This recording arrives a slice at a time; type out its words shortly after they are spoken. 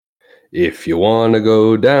If you want to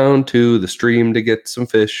go down to the stream to get some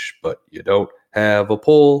fish, but you don't have a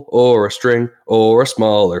pole or a string or a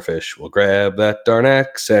smaller fish, well, grab that darn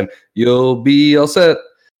axe and you'll be all set.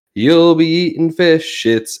 You'll be eating fish.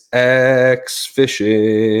 It's axe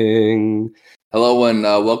fishing. Hello and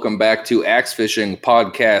welcome back to Axe Fishing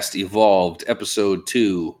Podcast Evolved, Episode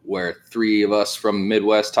 2, where three of us from the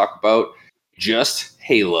Midwest talk about just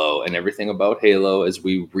Halo and everything about Halo as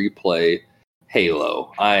we replay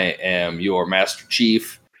Halo. I am your Master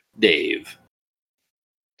Chief, Dave.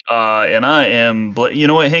 And I am. You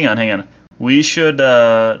know what? Hang on. We should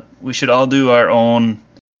all do our own.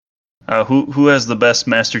 Who has the best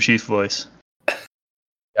Master Chief voice?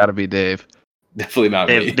 Gotta be Dave. Definitely not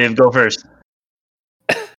me. Dave, go first.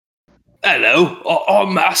 Hello,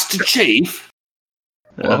 I'm Master Chief.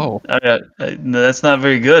 Whoa. That's not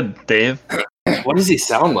very good, Dave. What does he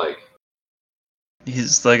sound like?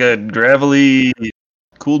 He's like a gravelly,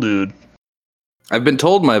 cool dude. I've been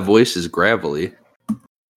told my voice is gravelly.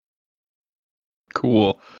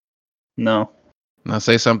 Cool. No. Now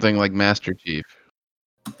say something like Master Chief.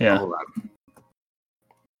 Yeah. Hold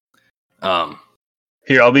on.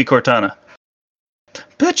 Here, I'll be Cortana.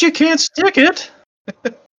 Bet you can't stick it.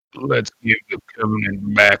 Let's give the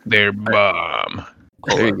Covenant back their bomb.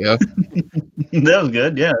 There you go. That was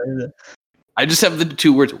good, yeah. I just have the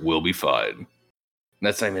two words, "will be fine."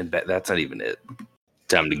 That's not even it.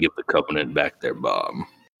 Time to give the Covenant back their bomb.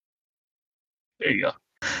 There you go.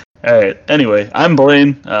 All right. Anyway, I'm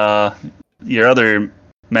Blaine, your other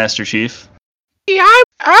Master Chief. Yeah,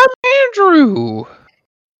 I'm Andrew.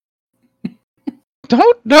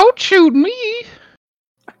 Don't shoot me.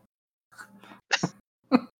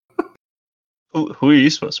 Who are you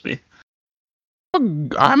supposed to be?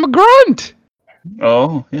 I'm a grunt.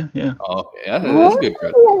 Oh, yeah. Oh, yeah, that's a good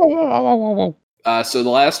credit. So the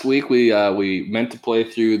last week we meant to play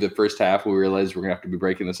through the first half. We realized we're gonna have to be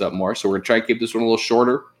breaking this up more, so we're gonna try and keep this one a little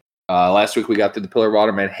shorter. Last week we got through the Pillar of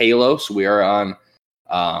Autumn and Halo, so we are on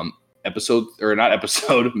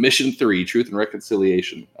Mission 3, Truth and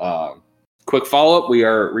Reconciliation. Quick follow up: we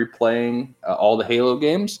are replaying all the Halo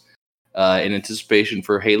games in anticipation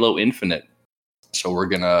for Halo Infinite. So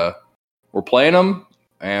we're playing them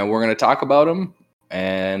and we're gonna talk about them.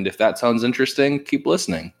 And if that sounds interesting, keep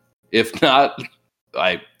listening. If not,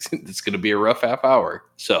 it's going to be a rough half hour.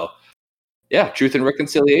 So, yeah, Truth and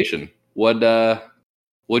Reconciliation. What'd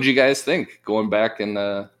you guys think going back and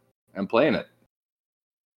playing it?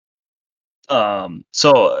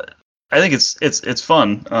 So I think it's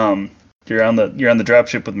fun. You're on the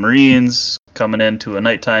dropship with Marines coming into a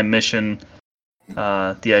nighttime mission.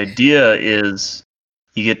 The idea is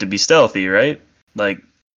you get to be stealthy, right? Like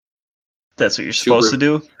that's what you're supposed to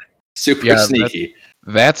do. Super sneaky.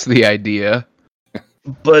 That's the idea.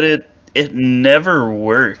 But it never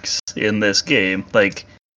works in this game. Like,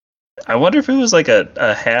 I wonder if it was like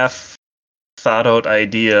a half thought out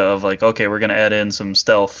idea of like, okay, we're gonna add in some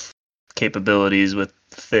stealth capabilities with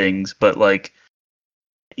things, but like,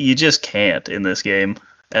 you just can't in this game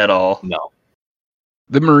at all. No.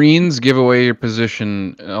 The Marines give away your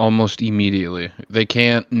position almost immediately. They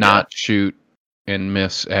can't not shoot and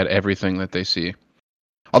miss at everything that they see.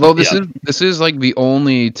 Although this is like the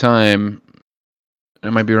only time, I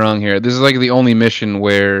might be wrong here. This is like the only mission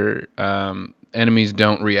where enemies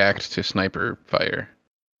don't react to sniper fire.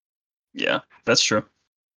 Yeah, that's true.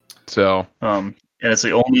 So, and it's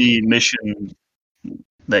the only mission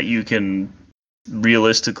that you can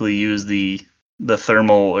realistically use the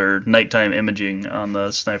thermal or nighttime imaging on the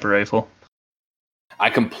sniper rifle. I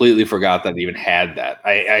completely forgot that it even had that.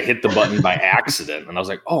 I hit the button by accident, and I was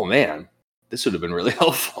like, "Oh man, this would have been really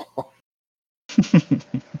helpful."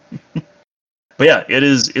 But yeah,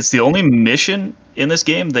 it's the only mission in this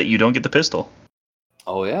game that you don't get the pistol.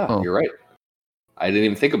 Oh yeah, You're right. I didn't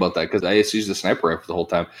even think about that because I just used the sniper rifle the whole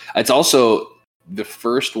time. It's also the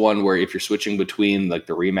first one where if you're switching between like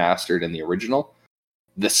the remastered and the original,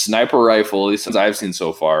 the sniper rifle, at least since I've seen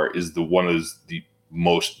so far, is the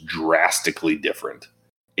most drastically different.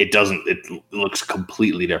 It looks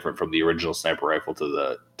completely different from the original sniper rifle to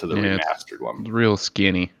the remastered one. It's real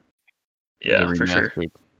skinny. Yeah, for sure.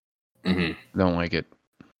 Mm-hmm. Don't like it.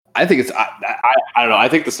 I think it's I don't know. I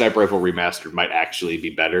think the sniper rifle remastered might actually be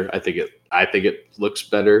better. I think it looks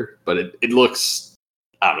better, but it looks,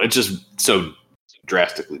 I don't know, it's just so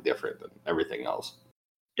drastically different than everything else.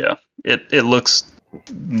 Yeah, it looks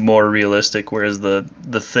more realistic, whereas the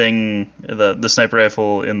sniper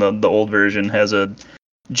rifle in the old version has a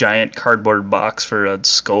giant cardboard box for a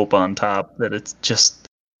scope on top that it's just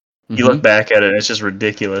you look back at it and it's just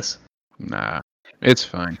ridiculous. Nah, it's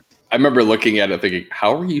fine. I remember looking at it thinking,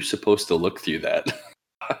 how are you supposed to look through that?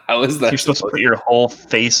 How is that? You're supposed to put your whole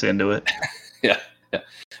face into it. Yeah.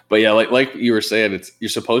 But yeah, like you were saying, you're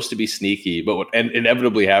supposed to be sneaky, but what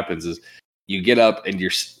inevitably happens is you get up and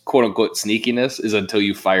your quote unquote sneakiness is until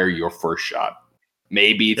you fire your first shot.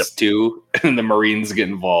 Maybe it's two, and the Marines get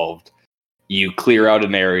involved. You clear out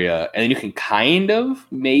an area, and then you can kind of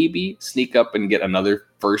maybe sneak up and get another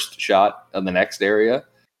first shot on the next area.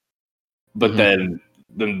 But then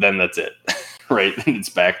that's it, right? And it's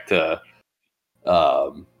back to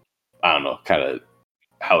I don't know, kind of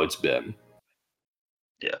how it's been.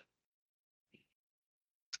 Yeah.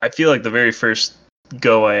 I feel like the very first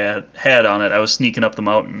go I had on it, I was sneaking up the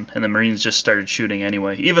mountain, and the Marines just started shooting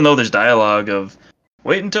anyway. Even though there's dialogue of,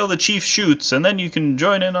 wait until the chief shoots, and then you can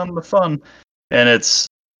join in on the fun. And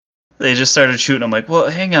they just started shooting. I'm like, well,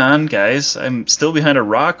 hang on, guys. I'm still behind a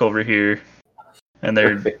rock over here. And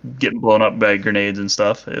they're getting blown up by grenades and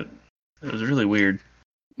stuff. It was really weird.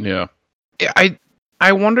 Yeah.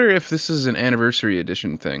 I wonder if this is an anniversary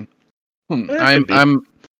edition thing. I'm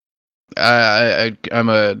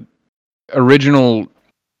a original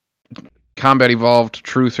Combat Evolved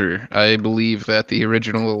truther. I believe that the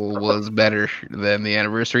original was better than the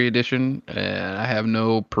anniversary edition, and I have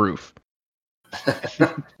no proof.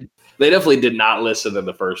 They definitely did not listen to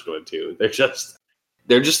the first one too. They're just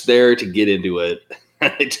there to get into it.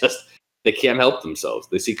 They can't help themselves.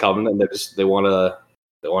 They see coming and they want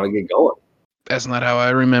to get going. That's not how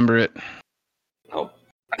I remember it. No.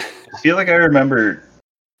 I feel like I remember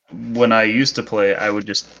when I used to play, I would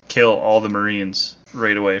just kill all the Marines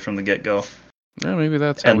right away from the get-go. Yeah, maybe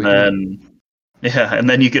that's how and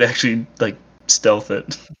then you could actually like stealth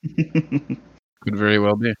it. Could very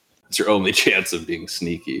well be. It's your only chance of being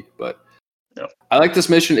sneaky. But Yep. I like this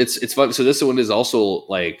mission. It's fun. So this one is also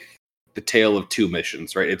like the tale of two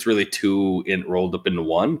missions, right? It's really two rolled up into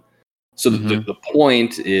one. So the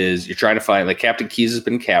point is you're trying to find, like, Captain Keyes has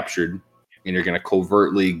been captured, and you're going to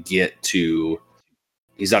covertly get to.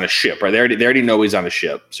 He's on a ship, right? They already know he's on a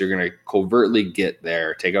ship, so you're going to covertly get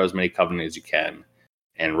there, take out as many Covenant as you can,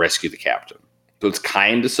 and rescue the captain. So it's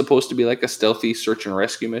kind of supposed to be like a stealthy search and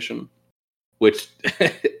rescue mission, which,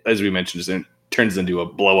 as we mentioned, just turns into a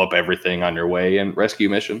blow up everything on your way and rescue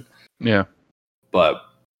mission. Yeah. But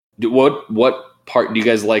what part do you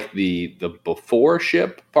guys like, the before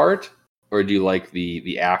ship part, or do you like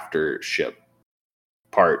the after ship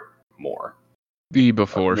part more? The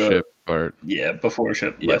before ship part. Yeah, before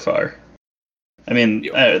ship by far. I mean,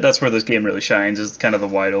 that's where this game really shines, is kind of the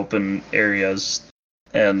wide open areas,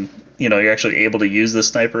 and you're actually able to use the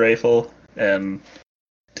sniper rifle and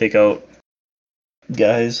take out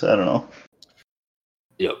guys. I don't know.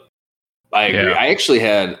 Yep, I agree.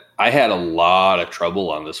 Yeah. I had a lot of trouble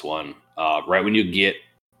on this one. Right when you get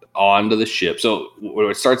onto the ship, so when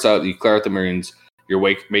it starts out, you clear out the Marines. You're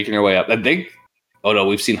making your way up. I think. Oh no,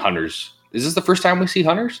 we've seen hunters. Is this the first time we see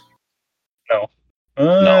hunters? No.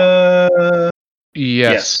 No.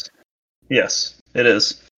 Yes. Yes, it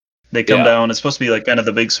is. They come down. It's supposed to be like kind of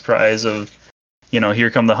the big surprise of,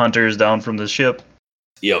 here come the hunters down from the ship.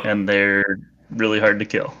 Yep. And they're really hard to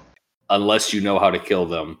kill. Unless you know how to kill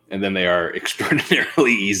them, and then they are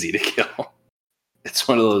extraordinarily easy to kill. It's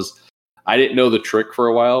one of those. I didn't know the trick for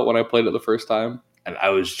a while when I played it the first time, and I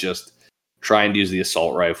was just trying to use the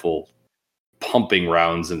assault rifle, pumping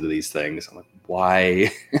rounds into these things. I'm like,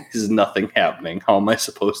 why is nothing happening? How am I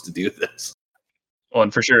supposed to do this? Well,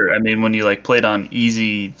 and for sure, I mean, when you played on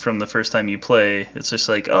easy from the first time you play, it's just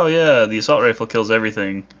like, oh yeah, the assault rifle kills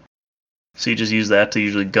everything. So you just use that to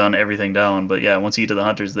usually gun everything down. But yeah, once you get to the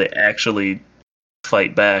hunters, they actually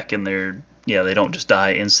fight back, and they don't just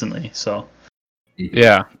die instantly. So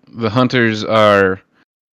yeah, the hunters are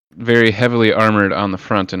very heavily armored on the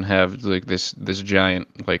front and have like this giant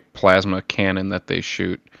plasma cannon that they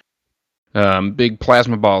shoot big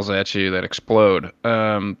plasma balls at you that explode.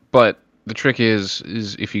 But the trick is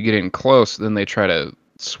if you get in close, then they try to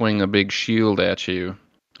swing a big shield at you,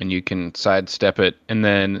 and you can sidestep it, and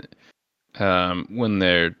then when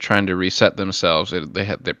they're trying to reset themselves, they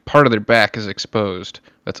have part of their back is exposed.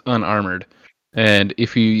 That's unarmored, and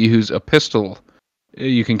if you use a pistol,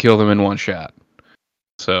 you can kill them in one shot.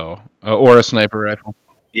 So, or a sniper rifle.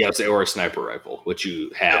 Yeah, or a sniper rifle, which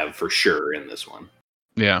you have for sure in this one.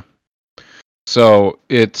 Yeah. So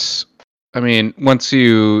it's, I mean, once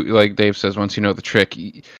you, like Dave says, once you know the trick,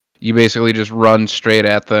 you basically just run straight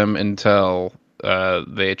at them until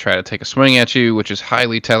they try to take a swing at you, which is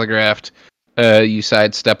highly telegraphed. You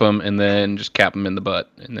sidestep them and then just cap them in the butt,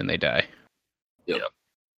 and then they die. Yep.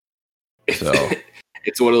 So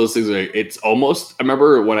it's one of those things where it's almost. I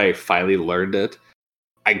remember when I finally learned it,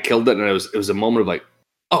 I killed it, and it was a moment of like,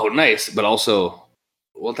 oh, nice, but also,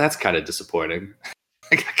 well, that's kind of disappointing.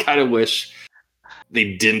 I kind of wish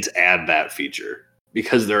they didn't add that feature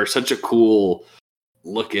because they're such a cool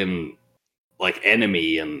looking like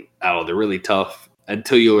enemy, and they're really tough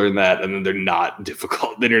until you learn that, and then they're not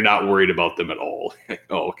difficult. Then you're not worried about them at all.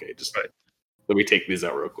 Okay, just let me take these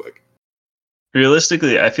out real quick.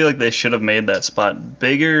 Realistically, I feel like they should have made that spot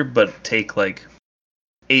bigger, but take like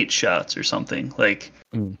 8 shots or something. Like,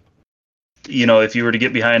 if you were to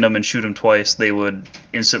get behind them and shoot them twice, they would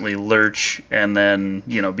instantly lurch and then,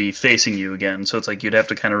 be facing you again. So it's like you'd have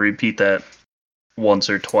to kind of repeat that once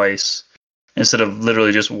or twice instead of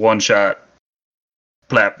literally just one shot,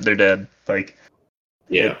 plap, they're dead. Like,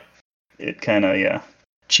 yeah, it kind of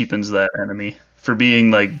cheapens that enemy for being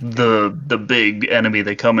like the big enemy.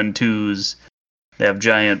 They come in twos. They have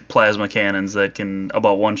giant plasma cannons that can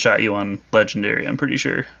about one shot you on legendary. I'm pretty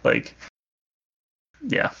sure. Like,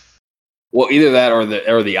 yeah. Well, either that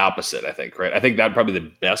or the opposite. I think, right? I think that'd probably be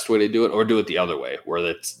the best way to do it, or do it the other way, where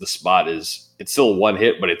the spot it's still one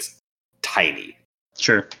hit, but it's tiny.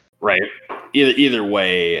 Sure. Right. Either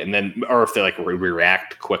way, and then or if they like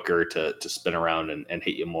react quicker to spin around and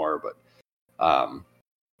hit you more. But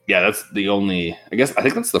that's the only. I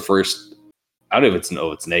think that's the first. I don't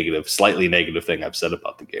know if it's negative, slightly negative thing I've said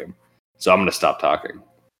about the game. So I'm going to stop talking.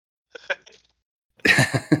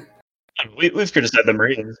 We've criticized the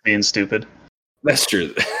Marines being stupid. That's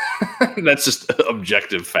true. That's just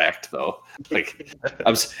objective fact, though. Like,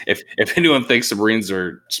 if anyone thinks the Marines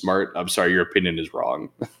are smart, I'm sorry, your opinion is wrong.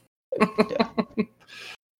 Yeah.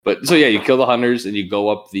 But so you kill the hunters and you go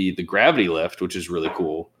up the gravity lift, which is really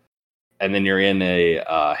cool, and then you're in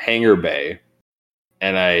a hangar bay,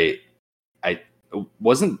 and I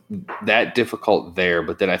wasn't that difficult there,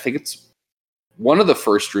 but then I think it's one of the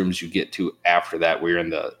first rooms you get to after that where you're in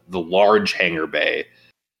the large hangar bay,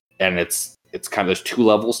 and it's kind of, there's 2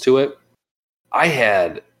 levels to it. I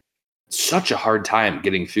had such a hard time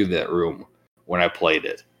getting through that room when I played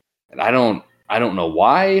it, and I don't know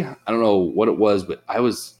why. I don't know what it was, but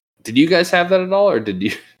did you guys have that at all, or did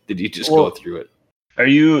you just go through it? Are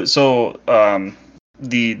you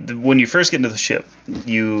the when you first get into the ship,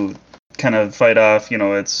 you kind of fight off,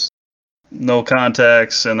 it's no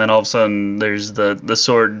contacts, and then all of a sudden there's the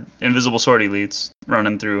invisible sword elites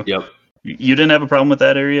running through. Yep. You didn't have a problem with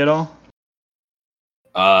that area at all?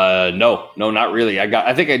 No, not really.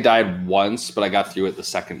 I think I died once, but I got through it the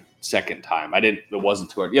second time. It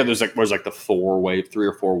wasn't too hard. Yeah, there's like 3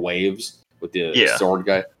 or 4 waves with the sword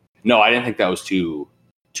guy. No, I didn't think that was too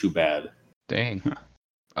bad. Dang.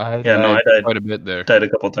 I died quite a bit there. Died a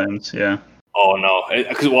couple times, yeah. Oh no!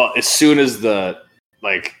 Because as soon as the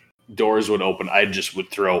doors would open, I just would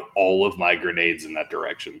throw all of my grenades in that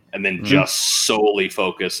direction, and then just solely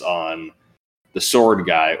focus on the sword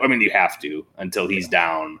guy. I mean, you have to until he's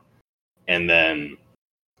down, and then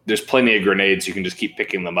there's plenty of grenades. You can just keep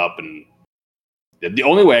picking them up, and the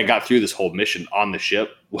only way I got through this whole mission on the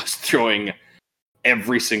ship was throwing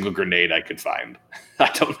every single grenade I could find.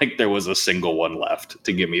 I don't think there was a single one left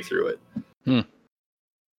to get me through it.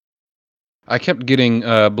 I kept getting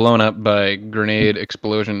blown up by grenade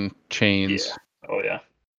explosion chains. Yeah. Oh yeah.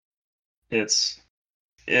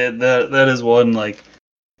 That is one like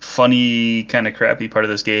funny kind of crappy part of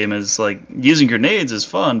this game is like using grenades is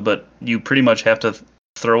fun, but you pretty much have to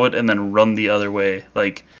throw it and then run the other way.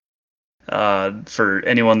 Like for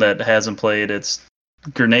anyone that hasn't played, it's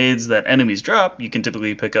grenades that enemies drop. You can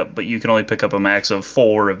typically pick up, but you can only pick up a max of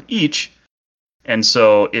 4 of each. And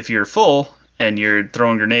so if you're full and you're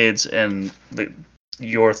throwing grenades, and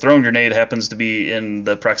your thrown grenade happens to be in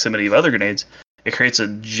the proximity of other grenades, it creates a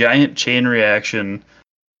giant chain reaction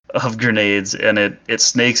of grenades, and it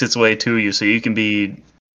snakes its way to you. So you can be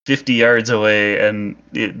 50 yards away, and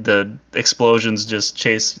the explosions just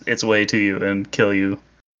chase its way to you and kill you.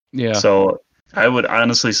 Yeah. So I would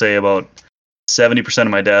honestly say about 70% of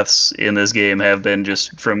my deaths in this game have been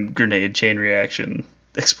just from grenade chain reaction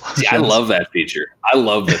explosions. See, I love that feature. I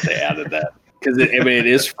love that they added that. Because it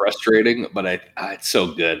is frustrating, but it's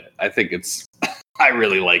so good. I think I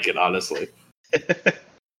really like it, honestly.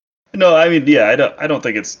 No, I mean, yeah, I don't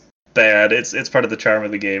think it's bad. It's part of the charm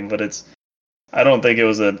of the game, but I don't think it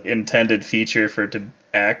was an intended feature for it to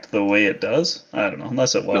act the way it does. I don't know,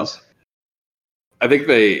 unless it was. No. I think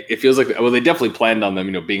it feels like, they definitely planned on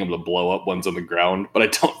them, being able to blow up ones on the ground, but I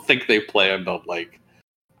don't think they planned on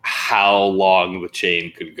how long the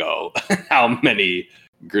chain could go, how many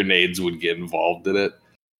grenades would get involved in it.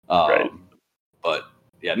 Right. But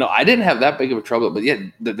yeah, no, I didn't have that big of a trouble. But yeah,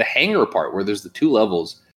 the hangar part where there's the 2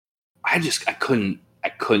 levels, I couldn't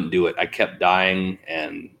do it. I kept dying,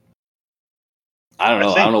 and I don't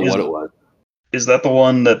know. I don't know what it was. Is that the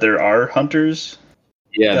one that there are hunters?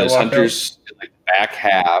 Yeah, there's hunters back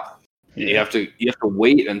half. You have to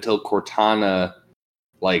wait until Cortana,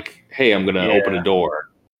 like, hey, I'm gonna open a door,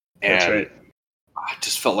 and That's right. I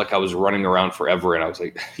just felt like I was running around forever, and I was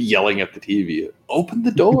like yelling at the TV, "Open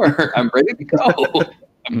the door! I'm ready to go.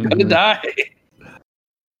 I'm gonna die."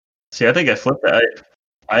 See, I think I flipped that.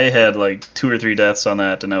 I had like 2 or 3 deaths on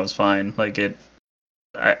that, and I was fine. Like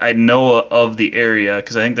I know of the area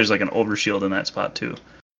because I think there's like an overshield in that spot too.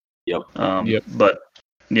 Yep. But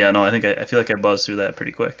yeah, no, I feel like I buzzed through that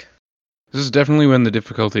pretty quick. This is definitely when the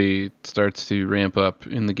difficulty starts to ramp up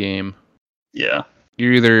in the game. Yeah.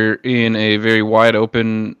 You're either in a very wide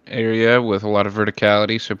open area with a lot of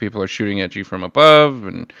verticality, so people are shooting at you from above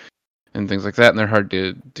and things like that, and they're hard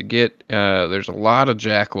to get. There's a lot of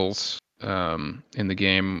jackals in the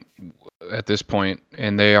game at this point,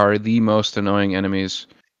 and they are the most annoying enemies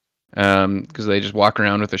because they just walk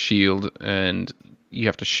around with a shield, and you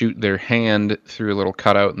have to shoot their hand through a little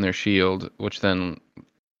cutout in their shield, which then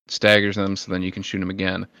staggers them, so then you can shoot them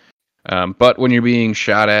again. But when you're being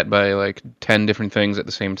shot at by like 10 different things at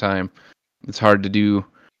the same time, it's hard to do.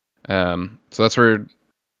 So that's where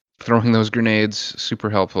throwing those grenades super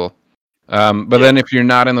helpful. But then if you're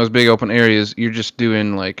not in those big open areas, you're just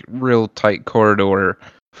doing like real tight corridor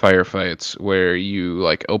firefights where you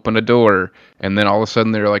like open a door and then all of a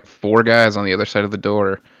sudden there are like 4 guys on the other side of the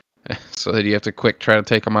door, so that you have to quick try to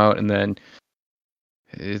take them out, and then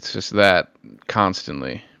it's just that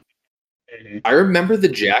constantly. I remember the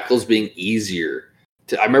jackals being easier.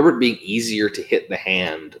 I remember it being easier to hit the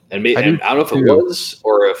hand, and maybe, I don't know if it was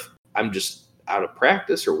or if I'm just out of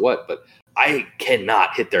practice or what, but I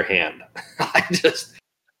cannot hit their hand. I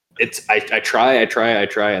try,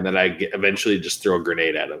 and then I eventually just throw a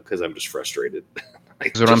grenade at them because I'm just frustrated.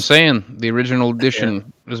 That's what I'm saying. The original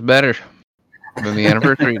edition was better than the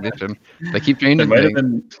anniversary edition. They keep changing There might things. have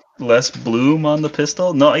been less bloom on the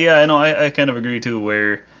pistol. No, yeah, I know. I kind of agree too.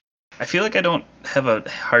 Where I feel like I don't have a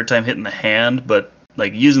hard time hitting the hand, but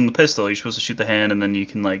like using the pistol, you're supposed to shoot the hand, and then you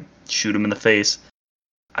can like shoot him in the face.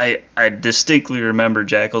 I distinctly remember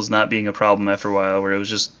jackals not being a problem after a while, where it was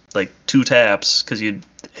just like 2 taps because you'd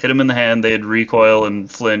hit them in the hand, they'd recoil and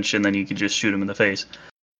flinch, and then you could just shoot them in the face.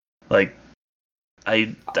 Like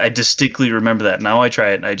I distinctly remember that. Now I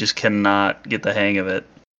try it, and I just cannot get the hang of it.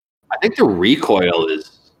 I think the recoil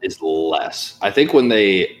is less. I think when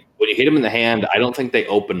you hit them in the hand, I don't think they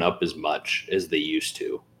open up as much as they used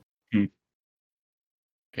to.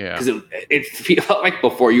 Yeah, because it felt like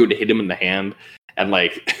before you would hit them in the hand, and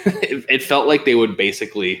like it felt like they would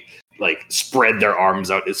basically like spread their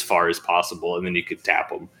arms out as far as possible, and then you could tap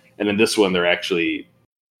them. And in this one, they're actually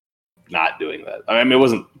not doing that. I mean, it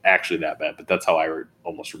wasn't actually that bad, but that's how I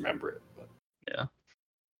almost remember it. But, yeah,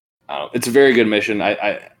 it's a very good mission.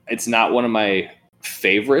 It's not one of my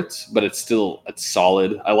favorites, but it's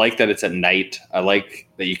solid. I like that it's at night. I like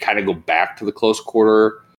that you kind of go back to the close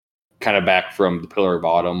quarter, kind of back from the Pillar of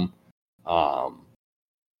Autumn. I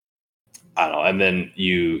don't know, and then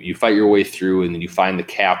you fight your way through, and then you find the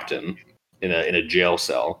captain in a jail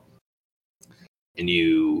cell, and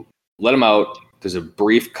you let him out. There's a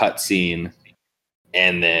brief cutscene,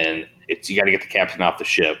 and then you got to get the captain off the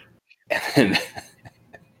ship, and then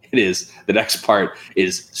the next part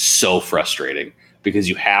is so frustrating because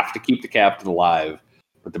you have to keep the captain alive,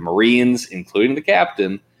 but the Marines, including the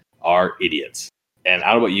captain, are idiots. And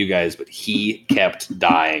I don't know about you guys, but he kept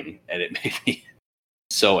dying, and it made me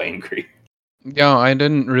so angry. Yeah, I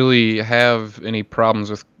didn't really have any problems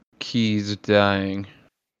with Keyes dying.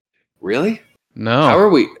 Really? No. How are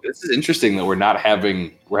we? This is interesting that we're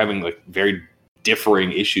having like very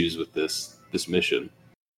differing issues with this mission.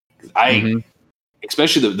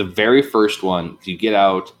 Especially the very first one, you get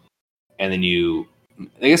out, and then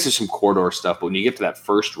I guess there's some corridor stuff, but when you get to that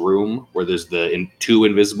first room where there's the 2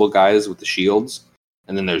 invisible guys with the shields,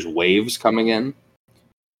 and then there's waves coming in,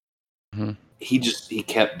 he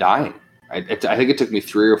kept dying. I think it took me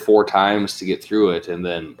 3 or 4 times to get through it, and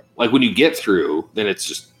then like when you get through, then it's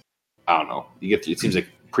just, I don't know, you get through, it seems like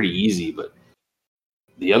pretty easy, but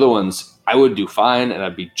the other ones I would do fine, and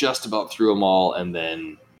I'd be just about through them all, and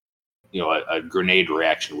then a grenade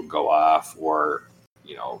reaction would go off, or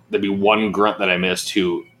there'd be one grunt that I missed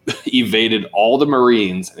who evaded all the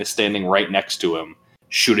Marines and is standing right next to him,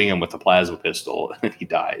 shooting him with a plasma pistol, and he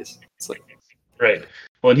dies. It's like, right.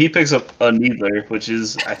 Well, and he picks up a Needler, which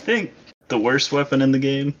is, I think, the worst weapon in the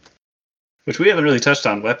game. Which we haven't really touched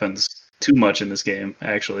on weapons too much in this game,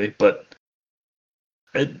 actually. But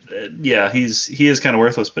yeah, he is kind of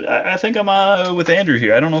worthless. But I think I'm with Andrew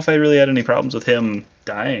here. I don't know if I really had any problems with him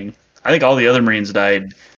dying. I think all the other Marines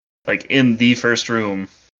died like in the first room,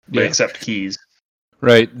 except Keyes.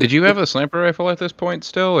 Right. Did you have a sniper rifle at this point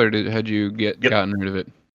still, or had you Yep. gotten rid of it?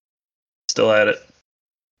 Still at it.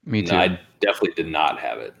 Me too. No, I definitely did not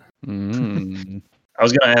have it. Mm. I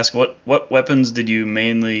was gonna ask what weapons did you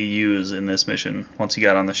mainly use in this mission once you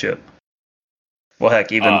got on the ship? Well,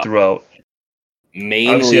 heck, even throughout. Obviously, you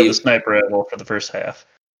have Mainly, the sniper rifle for the first half.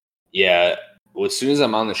 yeah. Well, as soon as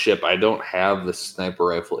I'm on the ship, I don't have the sniper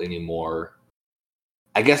rifle anymore.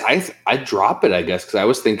 I guess I drop it. I guess because I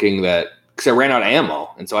was thinking that because I ran out of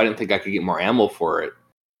ammo, and so I didn't think I could get more ammo for it.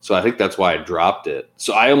 So I think that's why I dropped it.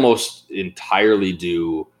 So I almost entirely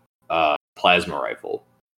do plasma rifle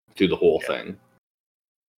through the whole thing.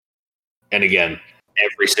 And again,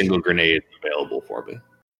 every single grenade is available for me.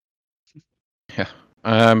 Yeah.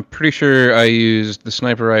 I'm pretty sure I used the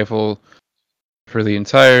sniper rifle for the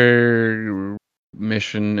entire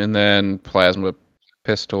mission, and then plasma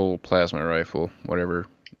pistol, plasma rifle, whatever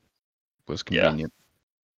was convenient.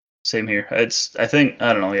 Same here. I think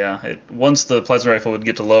I don't know. Yeah, once the plasma rifle would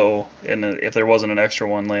get to low, and if there wasn't an extra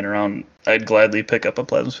one laying around, I'd gladly pick up a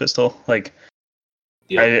plasma pistol. Like,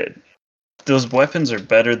 those weapons are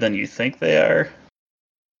better than you think they are.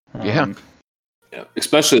 Yeah. Yeah,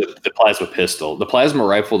 especially the plasma pistol. The plasma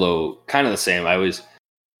rifle, though, kind of the same. I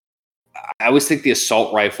always think the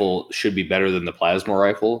assault rifle should be better than the plasma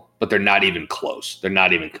rifle, but they're not even close. They're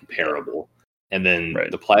not even comparable. And then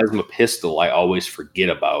the plasma pistol, I always forget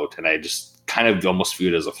about, and I just kind of almost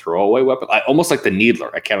view it as a throwaway weapon. I almost like the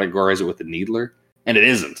Needler. I categorize it with the Needler, and it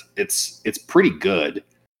isn't. It's pretty good,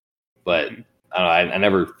 but I don't know, I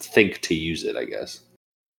never think to use it, I guess.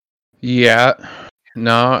 Yeah.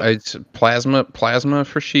 No, it's plasma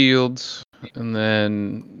for shields, and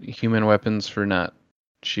then human weapons for not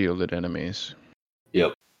shielded enemies.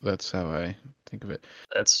 Yep. That's how I think of it.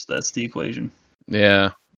 That's the equation.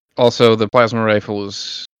 Yeah. Also, the plasma rifle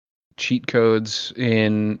is cheat codes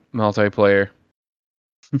in multiplayer.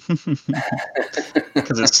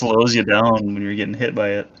 Because it slows you down when you're getting hit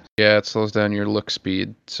by it. Yeah, it slows down your look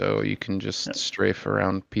speed, so you can just strafe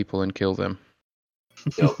around people and kill them.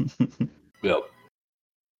 Yep. Yep.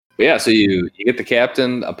 But yeah, so you get the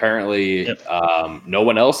captain. Apparently, no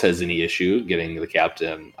one else has any issue getting the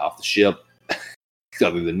captain off the ship,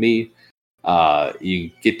 other than me.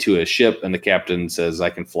 You get to a ship, and the captain says, "I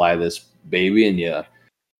can fly this baby," and you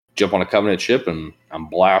jump on a Covenant ship and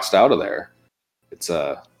blast out of there. It's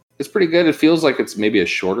pretty good. It feels like it's maybe a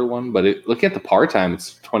shorter one, but looking at the par time,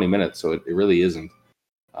 it's 20 minutes, so it really isn't.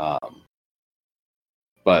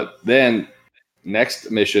 But then. Next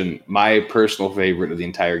mission, my personal favorite of the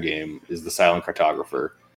entire game is the Silent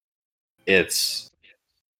Cartographer. It's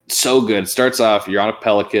so good. It starts off, you're on a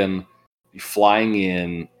Pelican, you're flying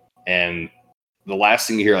in, and the last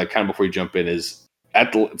thing you hear, like kind of before you jump in, is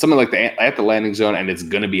at the landing zone, and it's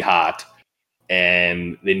gonna be hot,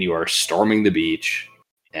 and then you are storming the beach,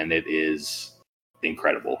 and it is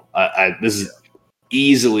incredible. This is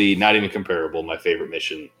easily not even comparable. My favorite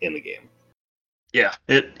mission in the game. Yeah,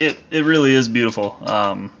 it really is beautiful.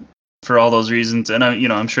 For all those reasons, and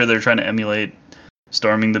I'm sure they're trying to emulate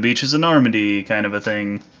storming the beaches of Normandy kind of a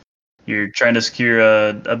thing. You're trying to secure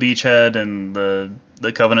a beachhead, and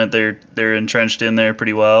the Covenant they're entrenched in there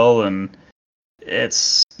pretty well, and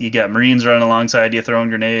you got Marines running alongside you throwing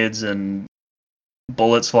grenades and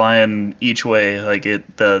bullets flying each way. Like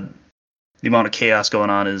the amount of chaos going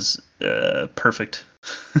on is perfect.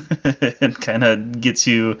 And kind of gets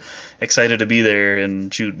you excited to be there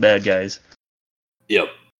and shoot bad guys. Yep.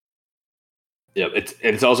 It's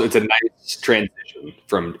a nice transition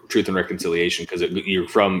from Truth and Reconciliation because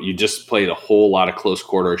you just played a whole lot of close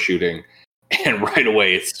quarter shooting, and right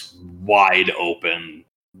away it's wide open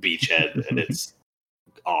beachhead, and it's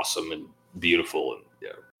awesome and beautiful,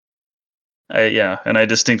 and and I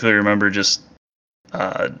distinctly remember just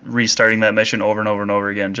restarting that mission over and over and over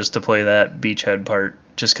again just to play that beachhead part,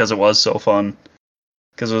 just because it was so fun.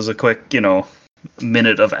 Because it was a quick,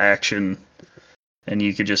 minute of action, and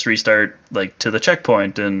you could just restart like to the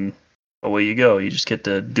checkpoint, and away you go. You just get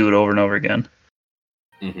to do it over and over again.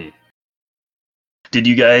 Mm-hmm. Did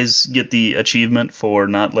you guys get the achievement for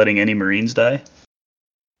not letting any Marines die?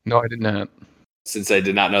 No, I did not. Since I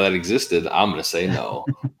did not know that existed, I'm going to say no.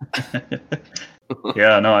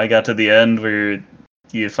 Yeah, no, I got to the end where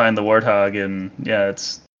you find the Warthog, and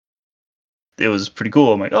it was pretty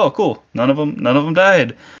cool. I'm like, oh, cool. None of them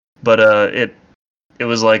died, but it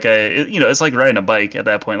was like it's like riding a bike at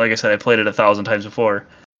that point. Like I said, I played it 1,000 times before,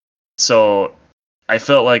 so I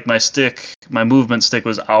felt like my movement stick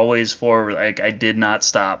was always forward. Like I did not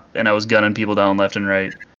stop, and I was gunning people down left and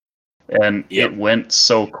right, and it went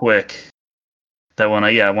so quick that when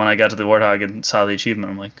I got to the Warthog and saw the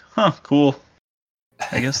achievement, I'm like, huh, cool.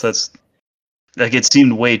 I guess that's Like it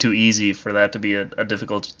seemed way too easy for that to be a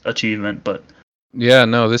difficult achievement, but Yeah,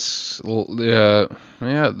 no, this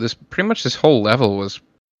this pretty much this whole level was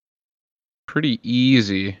pretty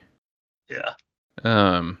easy. yeah.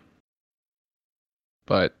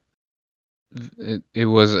 But it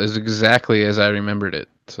was as exactly as I remembered it.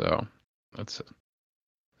 So that's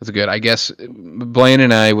good. I guess Blaine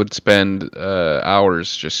and I would spend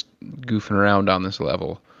hours just goofing around on this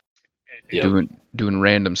level, Yep. doing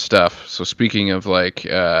random stuff. So speaking of like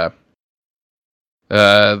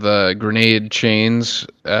the grenade chains,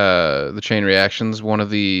 the chain reactions, one of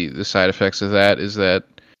the side effects of that is that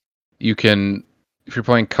you can, if you're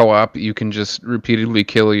playing co-op, you can just repeatedly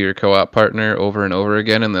kill your co-op partner over and over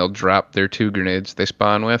again, and they'll drop their 2 grenades they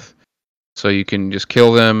spawn with. So you can just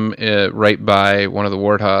kill them right by one of the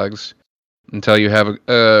warthogs until you have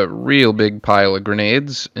a real big pile of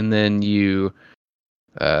grenades, and then you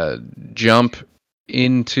jump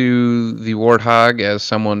into the warthog as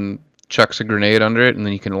someone chucks a grenade under it, and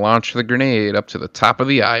then you can launch the grenade up to the top of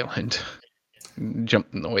the island.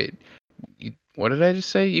 Jump. No, wait. What did I just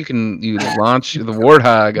say? You launch the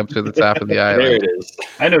warthog up to the top of the There island. it is.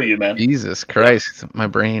 I know you, man. Jesus Christ, my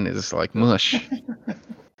brain is like mush.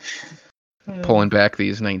 Pulling back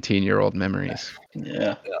these 19-year-old memories.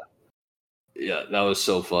 Yeah. Yeah, that was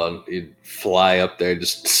so fun. You'd fly up there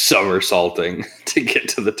just somersaulting to get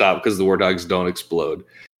to the top because the warthogs don't explode.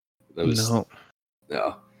 That was No.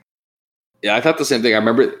 yeah. Yeah, I thought the same thing. I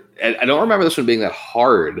don't remember this one being that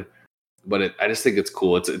hard, but I just think it's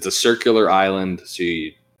cool. It's a circular island, so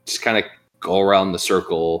you just kind of go around the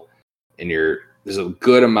circle, and there's a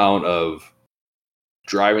good amount of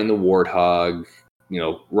driving the warthog.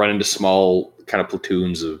 Run into small kind of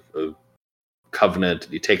platoons of Covenant.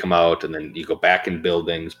 You take them out, and then you go back in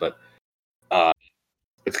buildings. But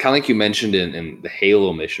it's kind of like you mentioned in the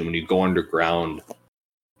Halo mission, when you go underground,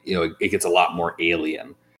 it gets a lot more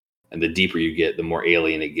alien. And the deeper you get, the more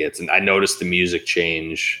alien it gets. And I noticed the music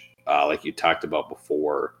change, like you talked about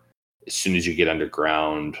before, as soon as you get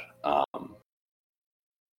underground.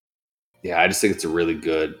 Yeah, I just think it's a really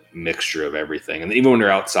good mixture of everything. And even when you're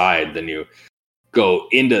outside, then you go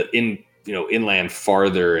inland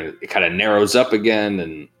farther, and it kind of narrows up again.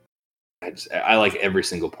 And I like every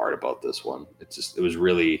single part about this one. It was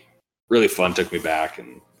really, really fun. Took me back,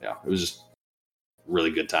 and yeah, it was just a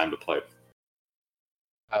really good time to play.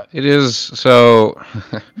 It is so.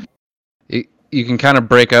 You can kind of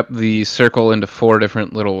break up the circle into 4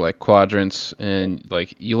 different little like quadrants, and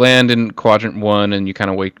like you land in quadrant 1, and you kind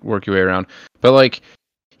of work your way around. But like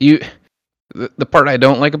the part I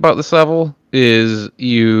don't like about this level is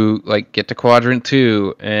you like get to quadrant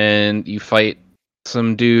 2, and you fight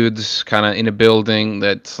some dudes kind of in a building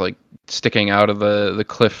that's like sticking out of the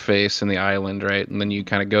cliff face in the island, right? And then you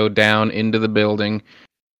kind of go down into the building.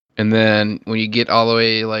 And then when you get all the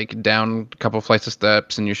way like down a couple flights of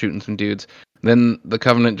steps and you're shooting some dudes, then the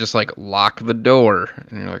Covenant just like lock the door,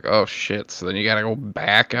 and you're like, oh shit! So then you gotta go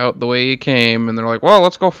back out the way you came, and they're like, well,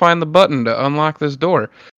 let's go find the button to unlock this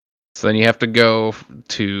door. So then you have to go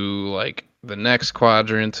to like the next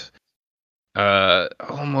quadrant,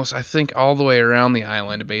 almost I think all the way around the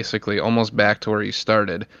island, basically almost back to where you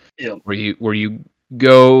started. Yep. Where you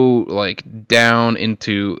go like down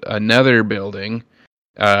into another building.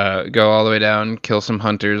 Go all the way down, kill some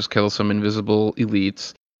hunters, kill some invisible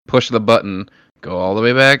elites, push the button, go all the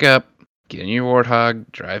way back up, get in your warthog,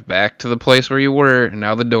 drive back to the place where you were, and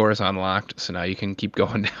now the door is unlocked, so now you can keep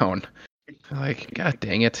going down. Like, god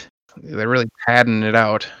dang it. They're really padding it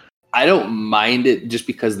out. I don't mind it just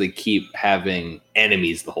because they keep having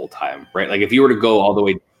enemies the whole time, right? Like if you were to go all the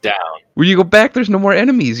way down. When you go back, there's no more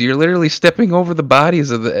enemies. You're literally stepping over the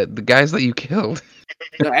bodies of the guys that you killed.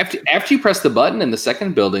 After you press the button in the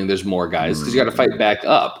second building, there's more guys because you got to fight back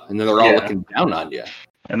up, and then they're all looking down on you.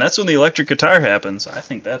 And that's when the electric guitar happens. I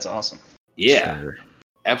think that's awesome. Yeah, sure.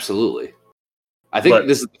 Absolutely. I think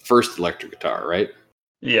this is the first electric guitar, right?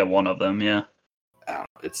 Yeah, one of them. Yeah.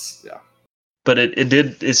 It's yeah. But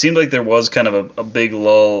it seemed like there was kind of a big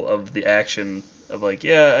lull of the action of like,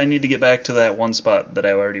 yeah, I need to get back to that one spot that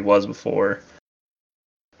I already was before.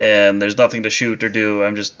 And there's nothing to shoot or do.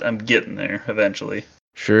 I'm getting there eventually.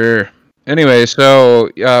 Sure. Anyway, so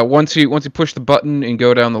once you push the button and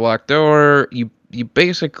go down the locked door, you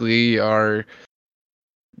basically are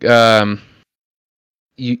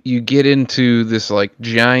you get into this like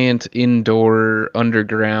giant indoor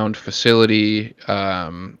underground facility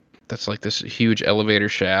that's like this huge elevator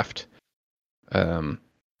shaft.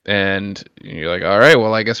 And you're like, all right,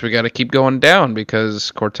 well, I guess we got to keep going down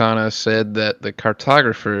because Cortana said that the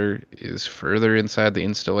cartographer is further inside the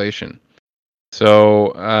installation.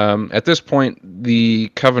 So at this point, the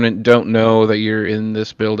Covenant don't know that you're in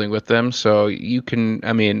this building with them. So you can,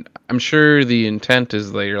 I mean, I'm sure the intent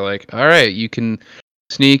is that you're like, all right, you can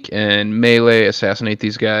sneak and melee assassinate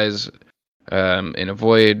these guys and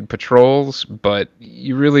avoid patrols, but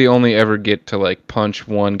you really only ever get to like punch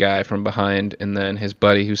one guy from behind, and then his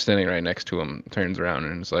buddy who's standing right next to him turns around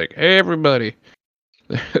and is like, hey, everybody,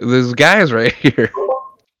 there's guys right here.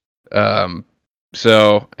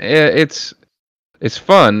 So it's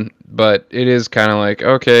fun, but it is kind of like,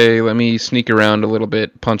 okay, let me sneak around a little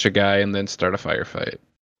bit, punch a guy, and then start a firefight.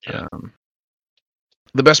 Yeah.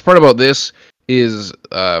 The best part about this is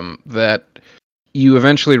that you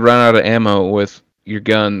eventually run out of ammo with your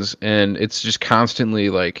guns, and it's just constantly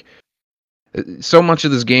like, so much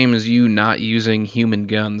of this game is you not using human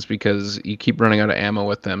guns because you keep running out of ammo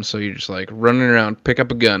with them. So you're just like running around, pick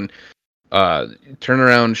up a gun, turn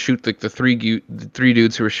around, shoot the three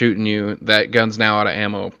dudes who are shooting you. That gun's now out of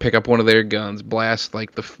ammo. Pick up one of their guns, blast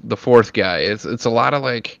like the fourth guy. It's a lot of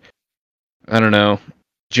like, I don't know,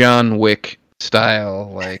 John Wick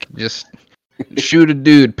style, like just shoot a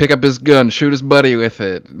dude, pick up his gun, shoot his buddy with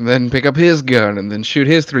it, then pick up his gun, and then shoot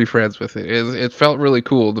his three friends with it. It felt really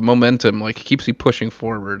cool. The momentum like keeps you pushing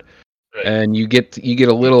forward. Right. And you get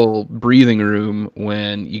a little breathing room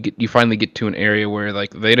when you finally get to an area where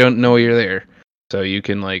like they don't know you're there, so you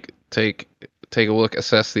can like take a look,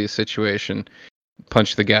 assess the situation,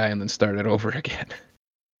 punch the guy, and then start it over again.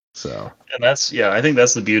 So And I think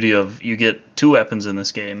that's the beauty of, you get two weapons in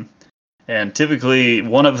this game, and typically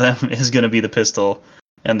one of them is going to be the pistol,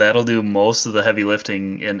 and that'll do most of the heavy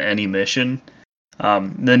lifting in any mission.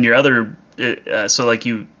 Then your other, so like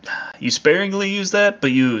you sparingly use that,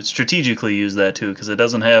 but you strategically use that too, because it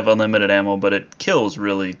doesn't have unlimited ammo, but it kills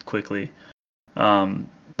really quickly.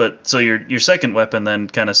 But so your second weapon then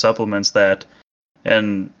kind of supplements that,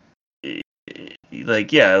 and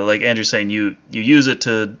like Andrew's saying, you use it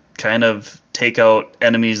to kind of take out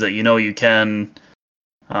enemies that you know you can,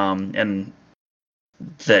 and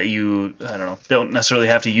that you, I don't know, don't necessarily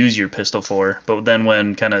have to use your pistol for. But then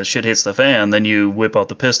when kind of shit hits the fan, then you whip out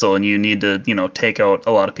the pistol and you need to, take out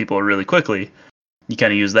a lot of people really quickly. You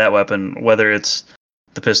kind of use that weapon, whether it's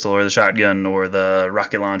the pistol or the shotgun or the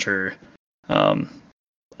rocket launcher.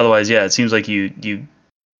 Otherwise, yeah, it seems like you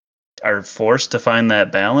are forced to find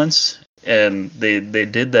that balance, and they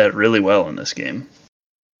did that really well in this game.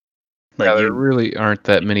 Like, yeah, there really aren't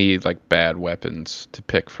that many like bad weapons to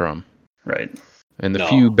pick from. Right. And the No.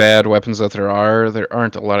 few bad weapons that there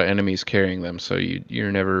aren't a lot of enemies carrying them, so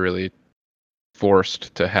you're never really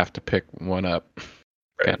forced to have to pick one up,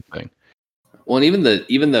 kind of thing. Well, and even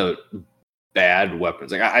the bad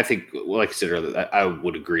weapons, like I think, well, like I said earlier, I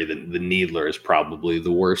would agree that the Needler is probably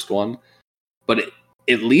the worst one, but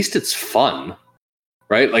at least it's fun,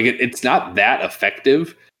 right? Like it's not that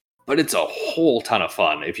effective, but it's a whole ton of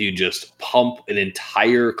fun if you just pump an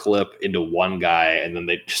entire clip into one guy and then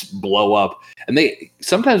they just blow up. And they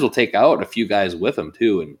sometimes will take out a few guys with them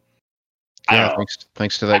too. And Yeah,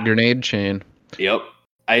 thanks to that grenade chain. Yep.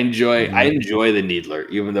 I enjoy the Needler,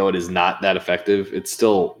 even though it is not that effective. It's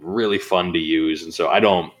still really fun to use. And so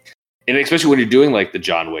and especially when you're doing like the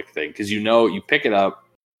John Wick thing, because you pick it up,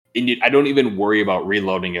 and I don't even worry about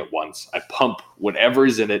reloading it once. I pump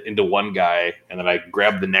whatever's in it into one guy, and then I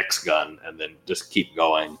grab the next gun, and then just keep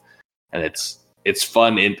going. And it's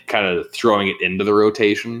fun in kind of throwing it into the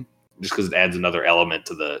rotation, just because it adds another element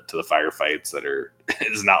to the firefights that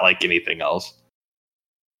is not like anything else.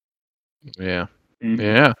 Yeah. Mhm.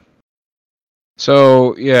 Yeah.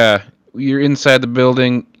 So yeah, you're inside the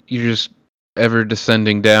building. You're just ever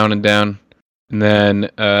descending down and down. And then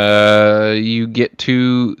you get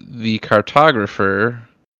to the cartographer,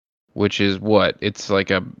 which is what? It's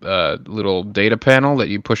like a little data panel that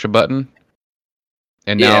you push a button,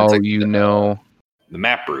 and Yeah, now it's like you know. The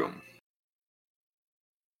map room.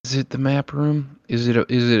 Is it the map room? Is it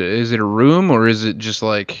a room, or is it just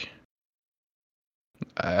like?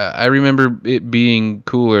 I remember it being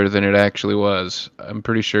cooler than it actually was. I'm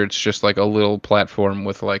pretty sure it's just like a little platform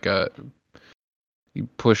with like you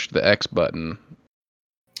push the X button.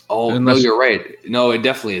 Oh, no, you're right. No, it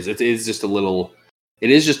definitely is. It is just a little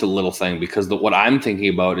thing, because what I'm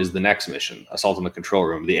thinking about is the next mission, Assault on the Control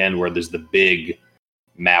Room, the end where there's the big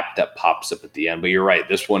map that pops up at the end. But you're right.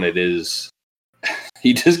 This one, it is,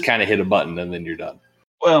 you just kind of hit a button and then you're done.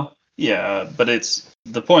 Well, yeah, but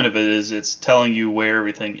the point of it is it's telling you where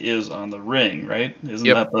everything is on the ring, right? Isn't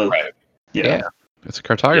Yep. that the Right. Yeah. It's a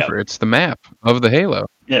cartographer. It's the map of the Halo.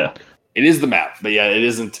 Yeah. It is the map, but yeah, it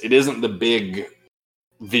isn't the big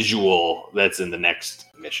visual that's in the next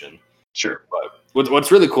mission. Sure. But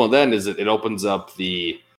what's really cool then is that it opens up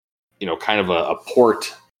the kind of a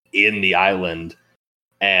port in the island.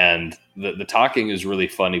 And the talking is really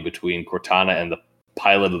funny between Cortana and the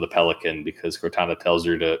pilot of the Pelican, because Cortana tells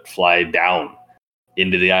her to fly down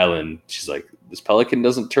into the island. She's like, this Pelican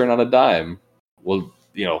doesn't turn on a dime. Well,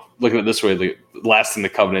 look at it this way, the last thing the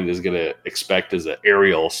Covenant is going to expect is an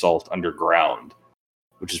aerial assault underground,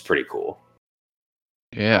 which is pretty cool.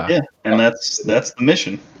 Yeah, and that's the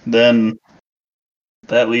mission. Then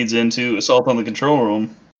that leads into assault on the control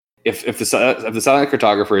room. If the Silent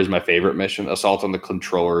Cartographer is my favorite mission, assault on the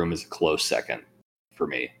control room is a close second for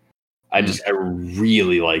me. I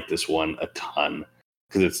really like this one a ton,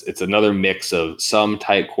 because it's another mix of some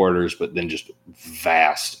tight quarters, but then just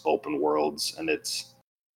vast open worlds, and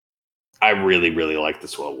I really, really like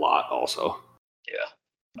this one a lot also.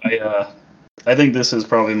 Yeah. I think this is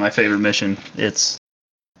probably my favorite mission. It's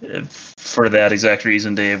for that exact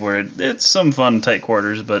reason, Dave, where it's some fun tight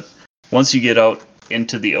quarters, but once you get out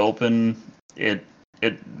into the open, it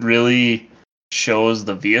really shows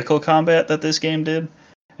the vehicle combat that this game did.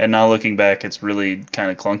 And now looking back, it's really kind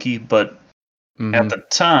of clunky, but at the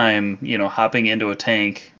time, hopping into a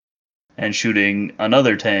tank and shooting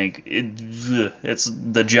another tank, it's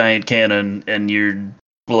the giant cannon, and you're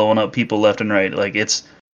blowing up people left and right. Like it's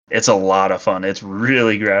a lot of fun. It's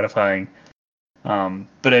really gratifying.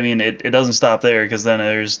 But I mean, it doesn't stop there, because then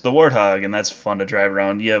there's the Warthog, and that's fun to drive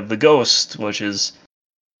around. You have the Ghost, which is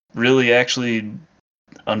really actually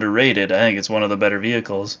underrated. I think it's one of the better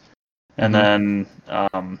vehicles. And then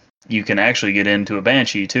you can actually get into a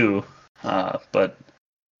Banshee too, or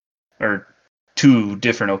two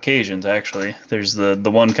different occasions actually. There's the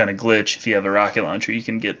one kind of glitch. If you have a rocket launcher, you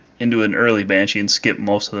can get into an early Banshee and skip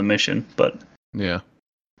most of the mission. But the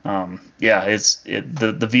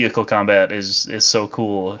vehicle combat is so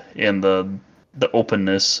cool in the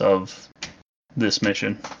openness of this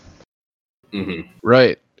mission.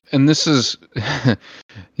 Right. And this is,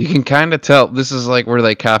 you can kind of tell, this is like where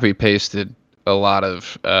they copy pasted a lot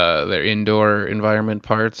of their indoor environment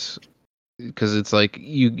parts, because it's like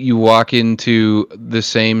you walk into the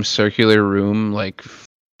same circular room like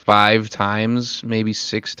 5 times, maybe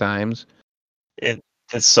 6 times. It's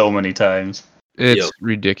so many times. It's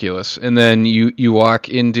ridiculous. And then you walk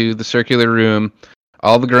into the circular room,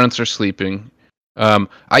 all the grunts are sleeping.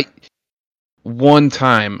 One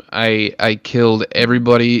time I killed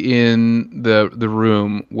everybody in the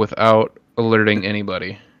room without alerting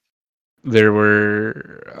anybody. There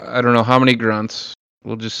were, I don't know how many grunts,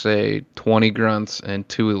 we'll just say 20 grunts and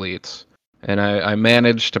 2 elites. And I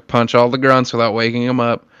managed to punch all the grunts without waking them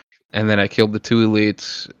up, and then I killed the 2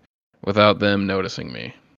 elites without them noticing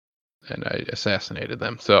me. And I assassinated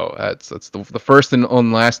them. So that's the first and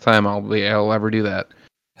only last time I'll ever do that.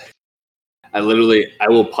 I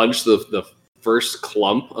will punch the first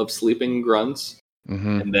clump of sleeping grunts,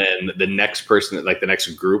 and then the next person, like the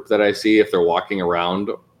next group that I see, if they're walking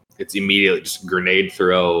around, it's immediately just grenade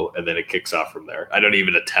throw, and then it kicks off from there. I don't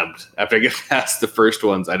even attempt. After I get past the first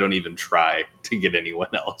ones, I don't even try to get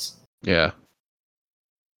anyone else. Yeah.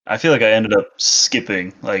 I feel like I ended up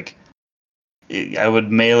skipping. Like, I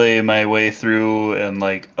would melee my way through, and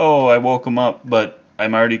like, oh, I woke him up, but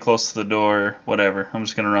I'm already close to the door. Whatever. I'm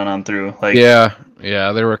just gonna run on through. Like, yeah.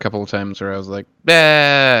 There were a couple of times where I was like,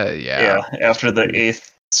 yeah. After the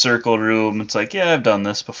 8th circle room, it's like, yeah, I've done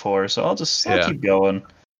this before, so I'll keep going.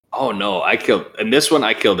 Oh no, I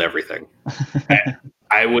killed everything.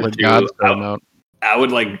 I would I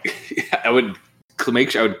would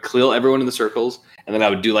make sure I would kill everyone in the circles, and then I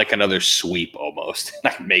would do like another sweep almost.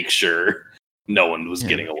 And I'd make sure no one was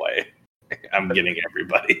getting away. I'm getting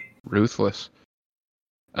everybody. Ruthless.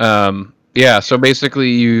 So basically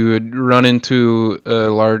you would run into a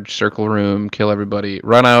large circle room, kill everybody,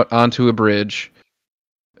 run out onto a bridge,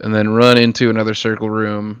 and then run into another circle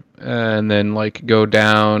room, and then like go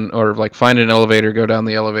down, or like find an elevator, go down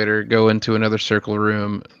the elevator, go into another circle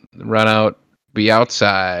room, run out, be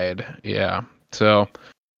outside. Yeah. So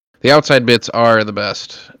the outside bits are the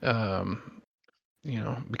best,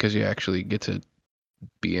 because you actually get to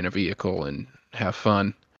be in a vehicle and have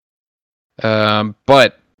fun.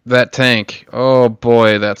 But that tank, oh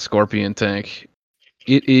boy, that Scorpion tank,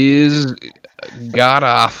 it is god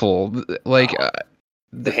awful. Like,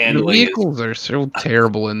 the vehicles are so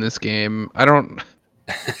terrible in this game. I don't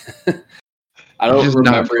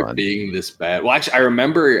remember it being this bad. Well, actually, I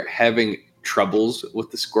remember having troubles with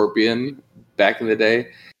the Scorpion back in the day,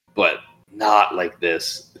 but not like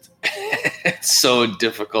this. It's so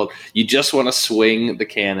difficult. You just want to swing the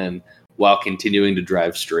cannon while continuing to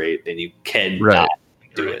drive straight, and you cannot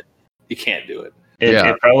do it. You can't do it.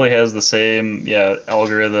 It probably has the same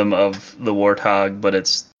algorithm of the Warthog, but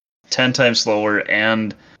it's 10 times slower,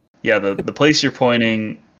 and yeah, the place you're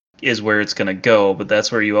pointing is where it's going to go, but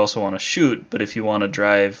that's where you also want to shoot. But if you want to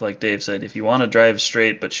drive, like Dave said, if you want to drive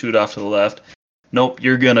straight but shoot off to the left, nope,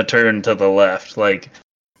 you're going to turn to the left. Like,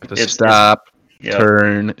 stop, yeah.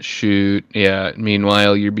 turn, shoot. Yeah.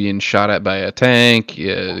 Meanwhile, you're being shot at by a tank,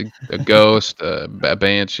 a ghost, a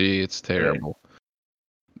banshee. It's terrible.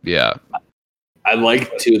 Yeah. I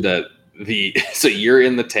like too that so you're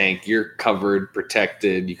in the tank, you're covered,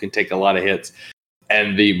 protected, you can take a lot of hits,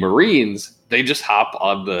 and the Marines, they just hop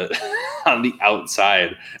on the on the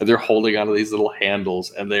outside, and they're holding onto these little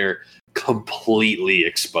handles, and they're completely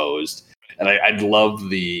exposed. And I love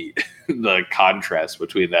the contrast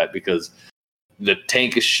between that, because the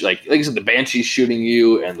tank is like I said, the Banshee's shooting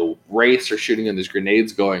you, and the Wraiths are shooting, and there's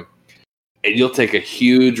grenades going. And you'll take a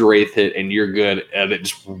huge Wraith hit, and you're good, and it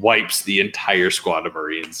just wipes the entire squad of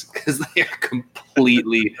Marines because they are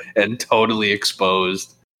completely and totally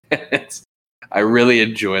exposed. I really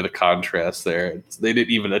enjoy the contrast there. They didn't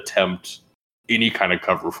even attempt any kind of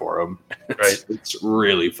cover for them. Right. It's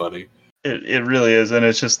really funny. It really is, and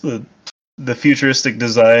it's just the futuristic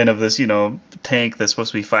design of this, tank that's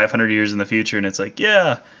supposed to be 500 years in the future, and it's like,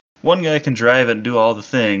 yeah, one guy can drive it and do all the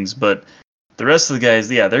things, but the rest of the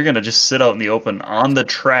guys, yeah, they're going to just sit out in the open on the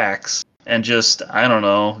tracks and just, I don't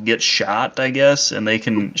know, get shot, I guess, and they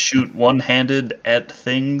can shoot one-handed at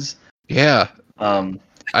things. Yeah.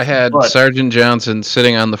 I had Sergeant Johnson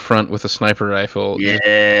sitting on the front with a sniper rifle.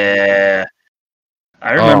 Yeah.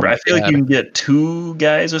 I remember, I feel like you can get 2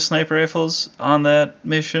 guys with sniper rifles on that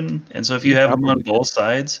mission, and so if you have them on both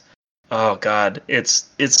sides, oh god,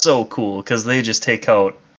 it's so cool, because they just take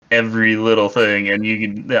out every little thing, and you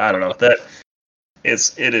can, I don't know, that...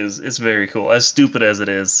 It's very cool. As stupid as it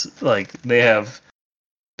is, like, they have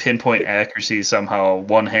pinpoint accuracy somehow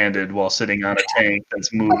one-handed while sitting on a tank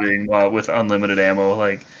that's moving with unlimited ammo.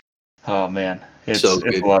 Like, oh man, it's a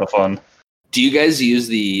lot of fun. Do you guys use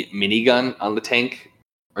the minigun on the tank,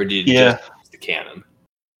 or do you just use the cannon?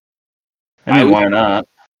 I mean, why not?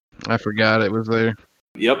 I forgot it was there.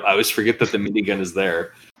 Yep, I always forget that the minigun is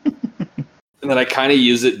there. And then I kind of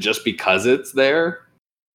use it just because it's there.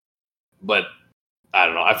 But I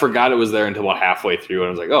don't know. I forgot it was there until about halfway through, and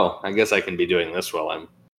I was like, oh, I guess I can be doing this while I'm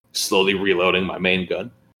slowly reloading my main gun.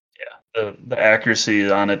 Yeah, the accuracy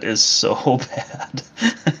on it is so bad.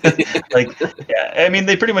 Like, yeah, I mean,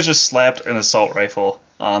 they pretty much just slapped an assault rifle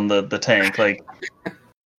on the tank, like,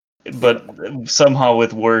 but somehow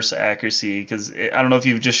with worse accuracy, because I don't know if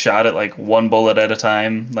you've just shot it like one bullet at a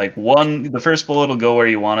time. Like, the first bullet will go where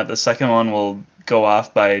you want it. The second one will go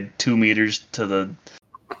off by 2 meters to the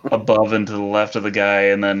above and to the left of the guy,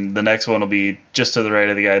 and then the next one will be just to the right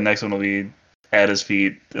of the guy. The next one will be at his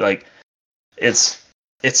feet. Like, it's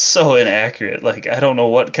so inaccurate. Like, I don't know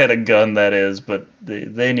what kind of gun that is, but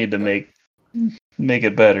they need to make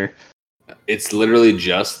it better. It's literally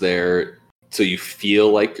just there so you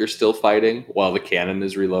feel like you're still fighting while the cannon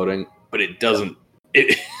is reloading, but it doesn't.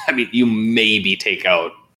 I mean, you maybe take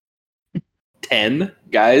out 10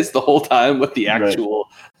 guys the whole time with the actual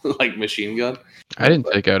like machine gun. I didn't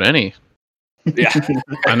take out any. Yeah.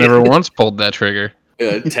 I never once pulled that trigger.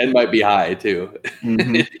 10 might be high too,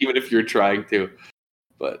 Mm-hmm. even if you're trying to.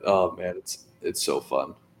 But oh man, it's so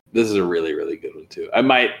fun. This is a really, really good one too. I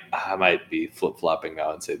might be flip flopping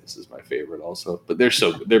now and say this is my favorite also, but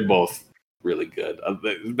they're both really good.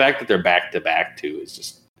 The fact that they're back to back too is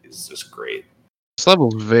just great. This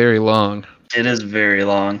level's very long. It is very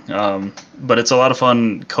long, but it's a lot of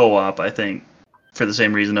fun co-op, I think, for the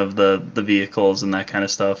same reason of the vehicles and that kind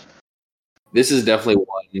of stuff. This is definitely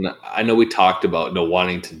one. I know we talked about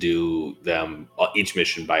wanting to do them each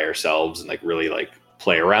mission by ourselves and like really like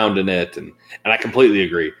play around in it, and I completely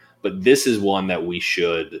agree. But this is one that we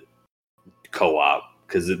should co-op,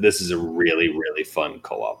 because this is a really, really fun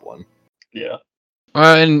co-op one. Yeah.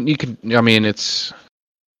 And you could, I mean, it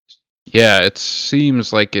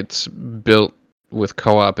seems like it's built with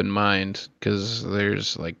co-op in mind, because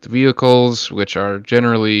there's like the vehicles, which are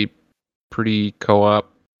generally pretty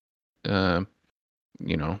co-op. The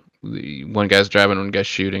one guy's driving, one guy's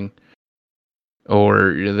shooting.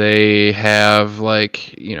 Or they have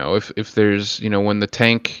like, if there's, when the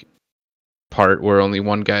tank part where only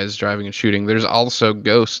one guy's driving and shooting, there's also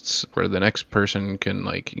ghosts where the next person can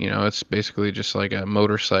like, it's basically just like a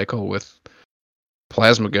motorcycle with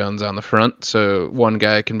plasma guns on the front. So one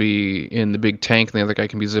guy can be in the big tank and the other guy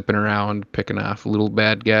can be zipping around picking off little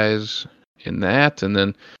bad guys in that. And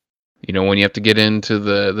then, when you have to get into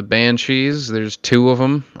the Banshees, there's 2 of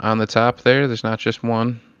them on the top there. There's not just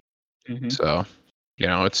one. Mm-hmm. So,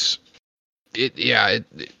 it's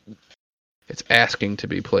asking to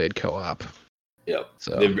be played co-op. Yep.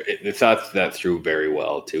 So They thought that through very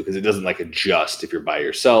well too, because it doesn't like adjust if you're by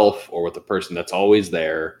yourself or with a person that's always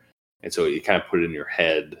there, and so you kind of put it in your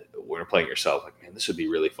head when you're playing yourself, like, man, this would be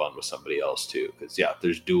really fun with somebody else too, because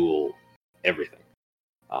there's dual everything.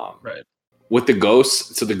 Right. With the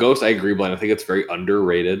ghosts, so the ghost, I agree, Blaine. I think it's very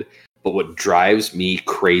underrated. But what drives me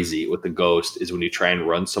crazy with the ghost is when you try and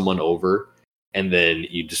run someone over, and then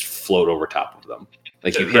you just float over top of them.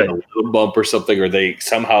 Like you hit a little bump or something, or they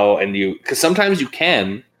somehow, because sometimes you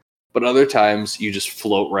can, but other times you just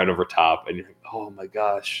float right over top, and you're like, oh my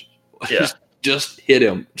gosh, Yeah. just hit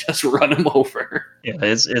him, just run him over. Yeah,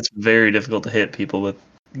 it's very difficult to hit people with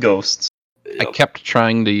ghosts. I kept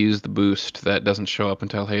trying to use the boost that doesn't show up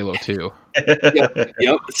until Halo 2.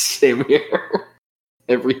 Yep, same here.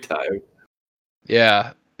 Every time.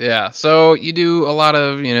 Yeah. So you do a lot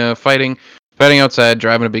of, fighting outside,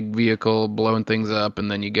 driving a big vehicle, blowing things up,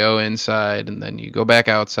 and then you go inside, and then you go back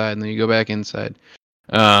outside, and then you go back inside.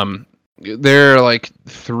 There are like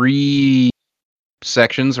 3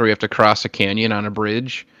 sections where you have to cross a canyon on a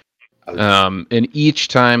bridge. And each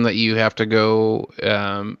time that you have to go,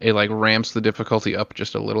 it like ramps the difficulty up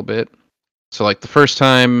just a little bit. So like the first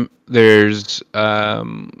time there's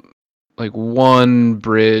like one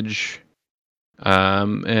bridge,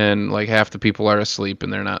 and like half the people are asleep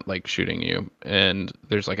and they're not like shooting you. And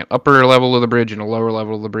there's like an upper level of the bridge and a lower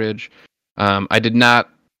level of the bridge. I did not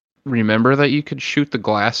remember that you could shoot the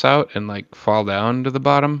glass out and like fall down to the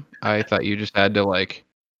bottom. I thought you just had to like.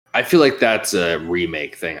 I feel like that's a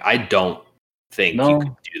remake thing. I don't think you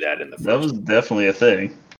could do that in the first. That was definitely a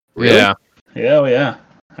thing. Really? Yeah. Yeah.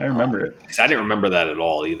 I remember it. I didn't remember that at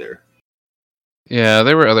all either. Yeah,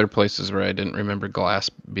 there were other places where I didn't remember glass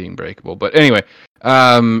being breakable. But anyway,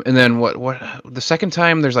 and then what the second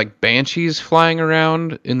time there's like banshees flying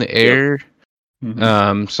around in the air.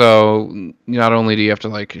 Mm-hmm. So not only do you have to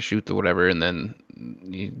like shoot the whatever, and then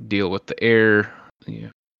you deal with the air. Yeah.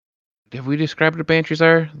 Have we described what banshees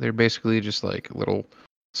are? They're basically just like little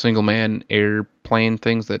single man airplane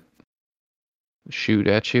things that shoot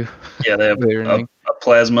at you. Yeah, they have a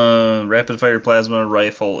plasma, rapid fire plasma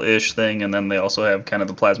rifle ish thing, and then they also have kind of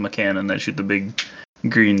the plasma cannon that shoot the big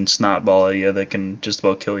green snot ball at you that can just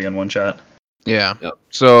about kill you in one shot. Yeah. Yep.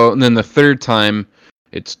 So and then the third time,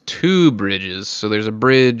 it's 2 bridges. So there's a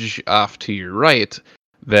bridge off to your right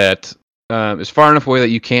that is far enough away that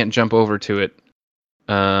you can't jump over to it.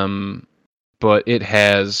 But it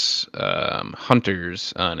has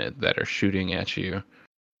hunters on it that are shooting at you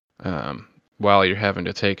while you're having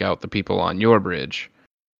to take out the people on your bridge.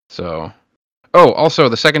 So, also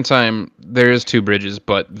the second time there is 2 bridges,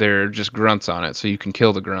 but they're just grunts on it, so you can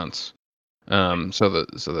kill the grunts. So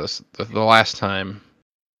the last time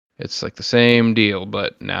it's like the same deal,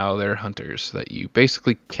 but now they're hunters that you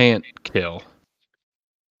basically can't kill.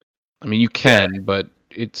 I mean, you can, but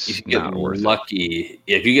it's if you not get worth lucky.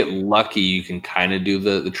 If you get lucky, you can kind of do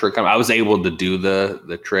the trick. I was able to do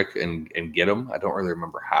the trick and get them. I don't really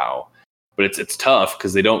remember how, but it's tough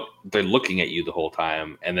because they're looking at you the whole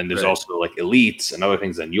time, and then there's also like elites and other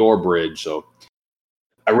things on your bridge. So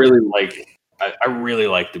I really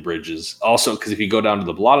like the bridges. Also, because if you go down to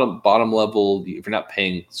the bottom level, if you're not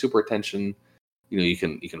paying super attention, you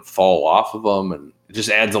can fall off of them, and it just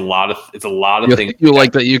adds a lot of things. You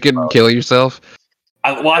like that you can kill yourself.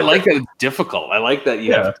 I like that it's difficult. I like that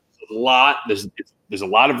you have a lot. There's a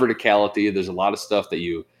lot of verticality. There's a lot of stuff that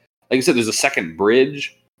you, like you said, there's a second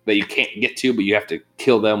bridge that you can't get to, but you have to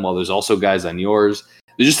kill them while there's also guys on yours.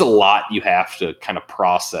 There's just a lot you have to kind of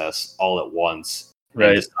process all at once, right?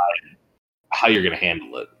 And decide how you're going to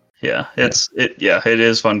handle it. Yeah, it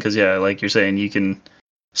is fun because like you're saying, you can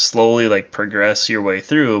slowly like progress your way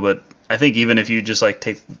through, but I think even if you just like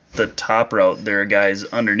take the top route, there are guys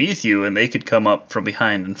underneath you and they could come up from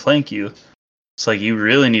behind and flank you. It's like you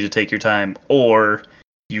really need to take your time, or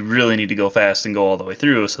you really need to go fast and go all the way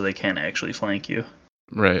through so they can't actually flank you.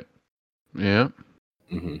 Right. Yeah.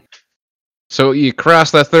 Mm-hmm. So you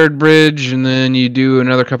cross that third bridge, and then you do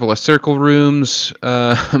another couple of circle rooms,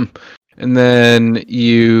 and then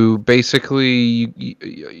you basically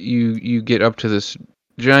you get up to this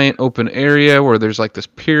giant open area where there's like this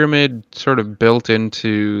pyramid sort of built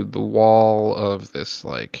into the wall of this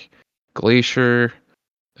like glacier,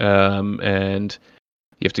 and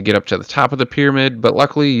you have to get up to the top of the pyramid, but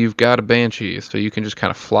luckily you've got a banshee, so you can just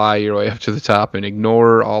kind of fly your way up to the top and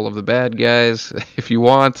ignore all of the bad guys if you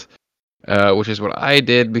want, which is what I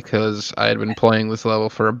did because I had been playing this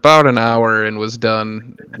level for about an hour and was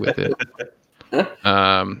done with it.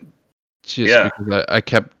 Because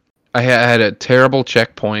I had a terrible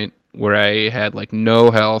checkpoint where I had like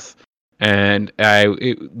no health, and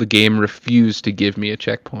the game refused to give me a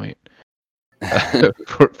checkpoint.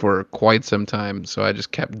 for quite some time. So I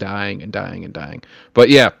just kept dying and dying and dying. But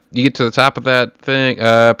yeah, you get to the top of that thing,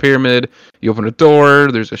 pyramid. You open a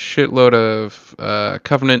door. There's a shitload of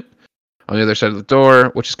Covenant on the other side of the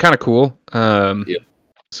door, which is kind of cool. Yep.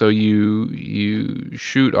 So you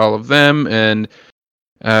shoot all of them, and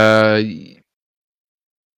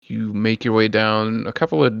you make your way down a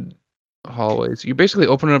couple of hallways. You basically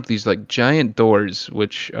open up these like giant doors,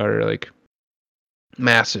 which are like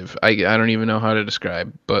massive. I don't even know how to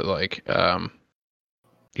describe, but like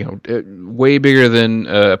way bigger than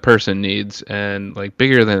a person needs, and like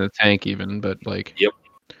bigger than a tank even. But like, Yep.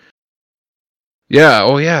 yeah,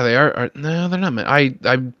 oh yeah, they are. No, they're not. I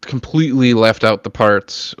completely left out the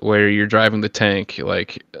parts where you're driving the tank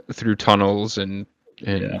like through tunnels and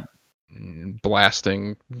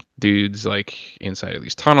blasting dudes like inside of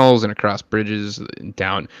these tunnels and across bridges and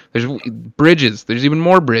down. There's bridges. There's even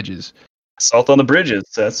more bridges. Assault on the bridges.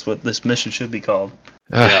 That's what this mission should be called.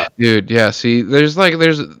 Yeah. Dude, yeah. See, there's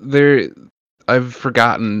there. I've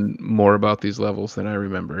forgotten more about these levels than I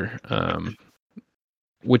remember.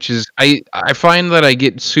 Which is I find that I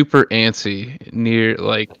get super antsy near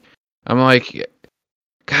like I'm like,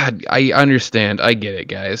 God, I understand. I get it,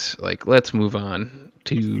 guys. Like, let's move on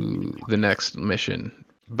to the next mission.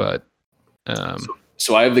 But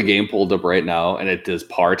So I have the game pulled up right now, and it does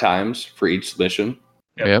par times for each mission.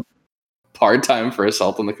 Yep. Par time for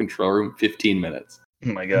Assault on the Control Room, 15 minutes.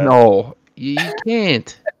 Oh my god. No, you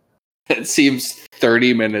can't. It seems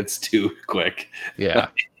 30 minutes too quick. Yeah.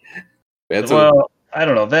 Well, I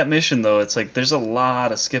don't know. That mission though, it's like there's a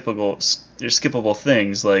lot of skippable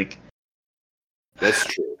things. Like That's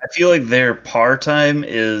true. I feel like their par time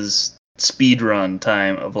is speed run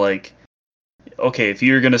time of like, okay, if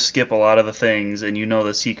you're gonna skip a lot of the things and you know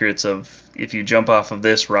the secrets of if you jump off of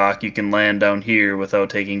this rock, you can land down here without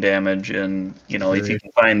taking damage, and if you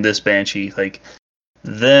can find this banshee, like,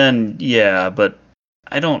 then yeah. But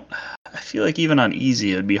I feel like even on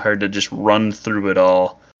easy, it'd be hard to just run through it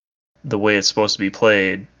all the way it's supposed to be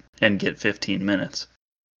played and get 15 minutes.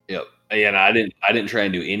 Yep. And I didn't try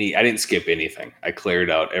and do I didn't skip anything. I cleared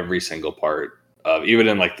out every single part. Even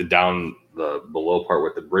in like the below part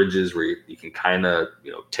with the bridges where you can kind of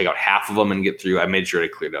take out half of them and get through. I made sure I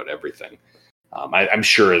cleared out everything. I'm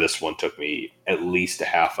sure this one took me at least a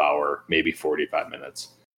half hour, maybe 45 minutes.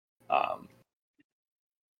 But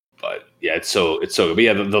yeah, it's so good. But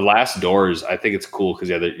yeah, the last doors, I think it's cool because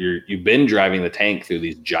you've been driving the tank through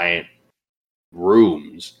these giant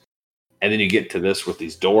rooms, and then you get to this with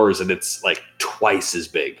these doors, and it's like twice as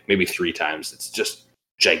big, maybe 3 times. It's just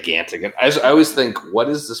gigantic. And I always think, what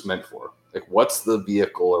is this meant for? Like, what's the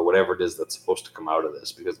vehicle or whatever it is that's supposed to come out of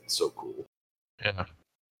this? Because it's so cool. Yeah.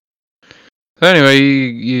 So anyway,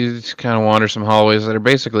 you just kind of wander some hallways that are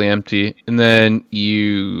basically empty, and then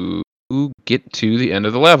you get to the end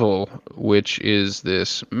of the level, which is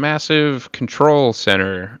this massive control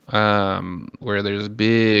center, where there's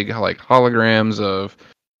big like holograms of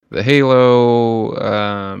the Halo,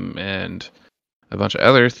 and a bunch of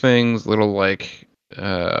other things, little like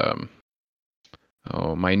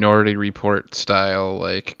Minority Report style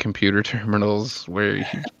like computer terminals where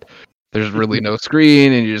there's really no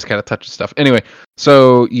screen and you just kind of touch stuff. Anyway,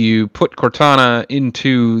 so you put Cortana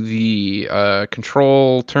into the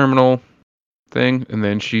control terminal thing, and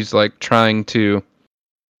then she's like trying to,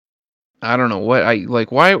 I don't know what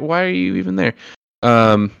why are you even there?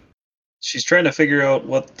 She's trying to figure out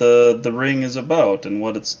what the ring is about and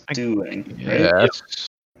what it's doing. Right? Yeah,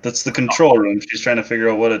 That's the control room. She's trying to figure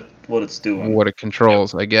out what it's doing. What it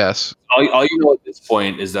controls, I guess. All you know at this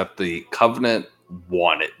point is that the Covenant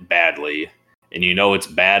want it badly, and it's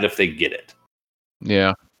bad if they get it.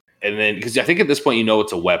 Yeah. And then, because I think at this point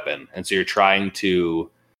it's a weapon, and so you're trying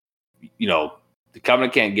to, the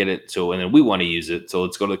Covenant can't get it, and then we want to use it, so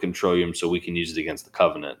let's go to the control room so we can use it against the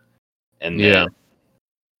Covenant. And then,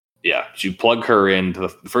 so you plug her in. The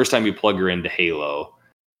first time you plug her into Halo,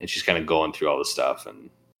 and she's kind of going through all the stuff, and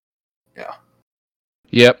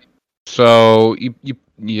Yep. So you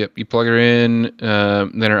plug her in,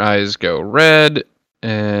 then her eyes go red,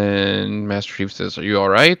 and Master Chief says, "Are you all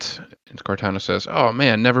right?" And Cortana says, "Oh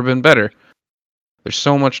man, never been better. There's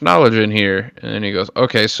so much knowledge in here." And then he goes,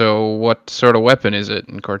 "Okay, so what sort of weapon is it?"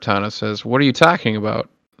 And Cortana says, "What are you talking about?"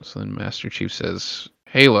 So then Master Chief says,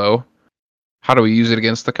 "Halo. How do we use it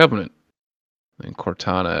against the Covenant?" And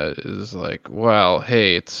Cortana is like, "Well,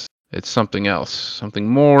 hey, it's something else, something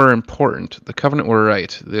more important. The Covenant were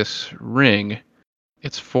right. This ring,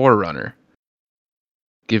 it's Forerunner.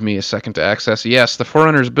 Give me a second to access. Yes, the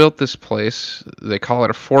Forerunners built this place. They call it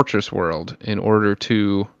a fortress world in order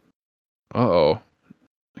to...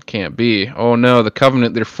 It can't be. Oh no, the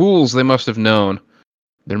Covenant, they're fools. They must have known.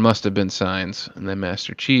 There must have been signs. And then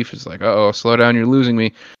Master Chief is like, uh-oh, slow down, you're losing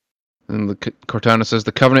me. And Cortana says,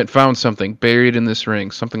 the Covenant found something buried in this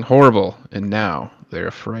ring, something horrible, and now they're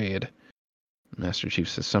afraid. Master Chief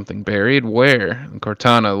says, something buried? Where? And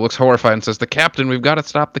Cortana looks horrified and says, the Captain, we've got to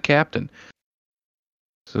stop the Captain.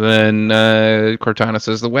 So then Cortana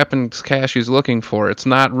says, the weapons cache he's looking for, it's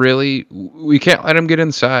not really, we can't let him get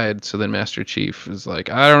inside. So then Master Chief is like,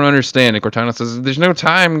 I don't understand. And Cortana says, there's no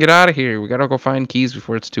time, get out of here. We gotta go find keys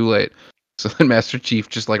before it's too late. So then Master Chief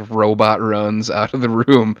just like robot runs out of the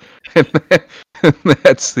room. And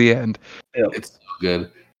that's the end. Yeah. It's so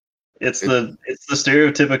good. It's the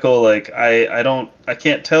stereotypical, like, I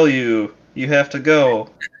can't tell you, you have to go.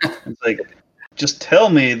 It's like, just tell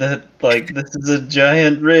me that, like, this is a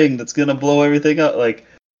giant ring that's gonna blow everything up. Like,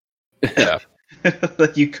 Yeah.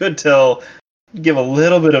 like you could give a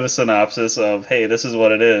little bit of a synopsis of, hey, this is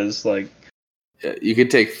what it is. Like, Yeah, you could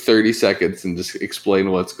take 30 seconds and just explain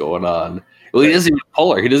what's going on. Well, he doesn't even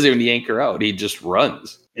pull her. He doesn't even yank her out. He just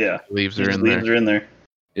runs. yeah, Leaves he her just in there. leaves her in there.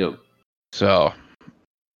 Yep. So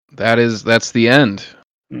that's the end.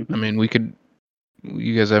 Mhm. I mean,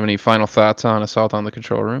 you guys have any final thoughts on Assault on the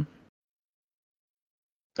Control Room?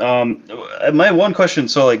 My one question.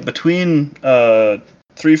 So, like, between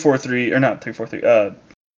 343 or not 343,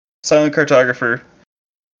 Silent Cartographer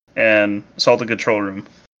and Assault and Control Room.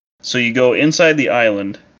 So you go inside the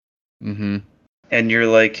island, Mm-hmm. and you're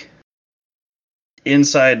like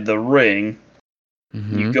inside the ring.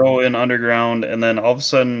 Mm-hmm. You go in underground, and then all of a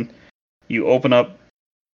sudden you open up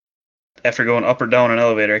after going up or down an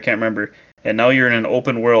elevator. I can't remember. And now you're in an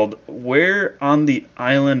open world. Where on the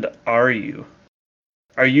island are you?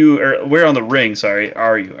 Or where on the ring, sorry,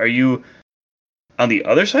 are you? Are you on the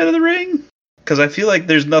other side of the ring? Because I feel like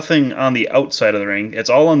there's nothing on the outside of the ring. It's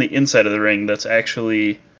all on the inside of the ring that's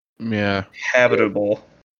actually Yeah. habitable.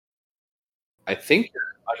 I think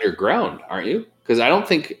you're underground, aren't you? Because I don't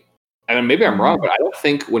think, I mean, maybe I'm wrong, but I don't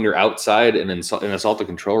think when you're outside in an Assault and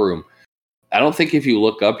Control Room, I don't think if you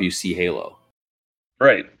look up, you see Halo.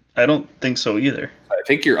 Right. I don't think so either. I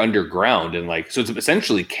think you're underground and like, so it's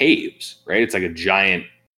essentially caves, right? It's like a giant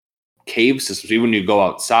cave system. So even when you go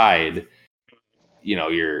outside, you know,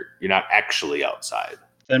 you're not actually outside.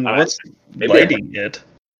 Then I- what's maybe lighting it?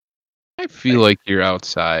 I feel like you're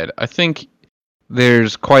outside. I think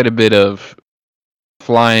there's quite a bit of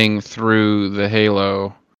flying through the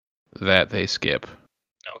halo that they skip.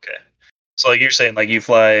 Okay. So like you're saying, like you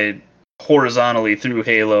fly horizontally through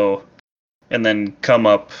Halo and then come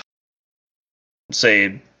up,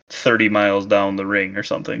 say, 30 miles down the ring or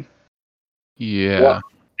something. Yeah. Well,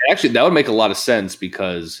 actually, that would make a lot of sense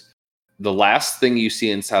because the last thing you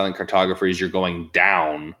see in Silent Cartographer is you're going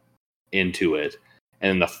down into it. And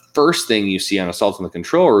then the first thing you see on Assault on the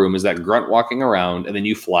Control Room is that grunt walking around, and then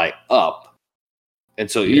you fly up. And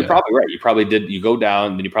so you're probably right. You go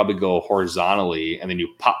down, then you probably go horizontally, and then you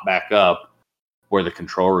pop back up where the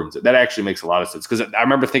control room's at. That actually makes a lot of sense. Because I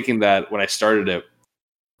remember thinking that when I started it,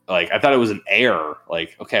 like I thought it was an error.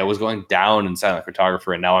 Like, okay, I was going down in Silent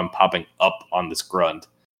Cartographer, and now I'm popping up on this grunt.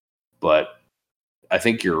 But I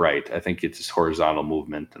think you're right. I think it's just horizontal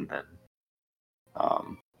movement, and then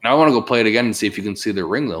now I want to go play it again and see if you can see the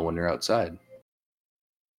ring though when you're outside.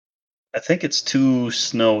 I think it's too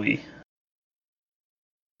snowy.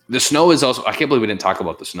 The snow is also. I can't believe we didn't talk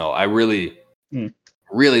about the snow. I really,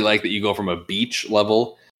 really like that you go from a beach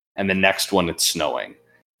level, and the next one it's snowing.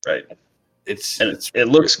 Right. It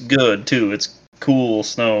looks good too. It's cool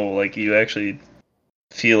snow. Like you actually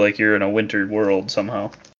feel like you're in a winter world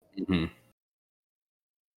somehow. Mm-hmm.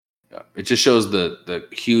 Yeah, it just shows the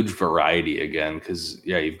huge variety again, because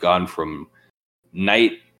you've gone from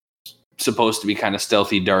night supposed to be kind of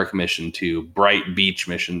stealthy dark mission to bright beach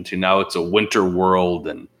mission to now it's a winter world,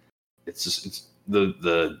 and it's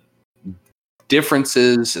the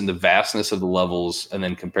differences and the vastness of the levels, and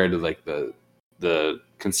then compared to like the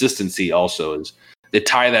consistency also is they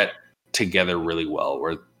tie that together really well,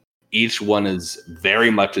 where each one is very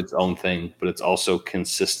much its own thing, but it's also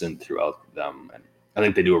consistent throughout them. And I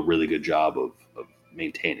think they do a really good job of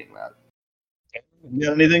maintaining that. You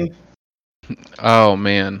got anything? Oh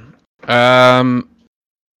man.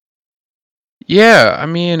 Yeah, I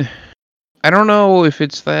mean, I don't know if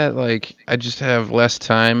it's that like I just have less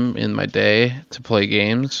time in my day to play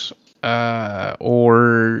games,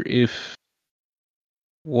 or if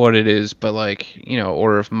what it is, but like, you know,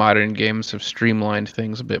 or if modern games have streamlined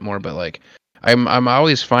things a bit more, but like I'm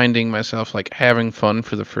always finding myself like having fun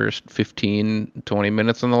for the first 15-20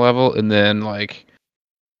 minutes on the level, and then like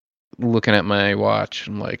looking at my watch,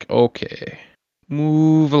 I'm like, okay,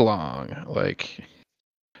 move along. Like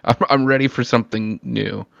I'm ready for something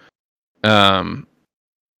new. But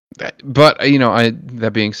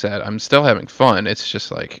that being said, I'm still having fun. It's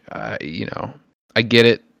just like, I get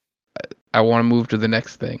it. I want to move to the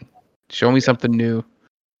next thing. Show me something new.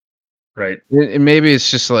 Right. And maybe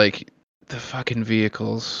it's just like the fucking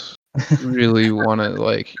vehicles really want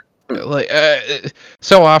to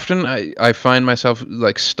so often I find myself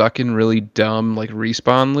like stuck in really dumb like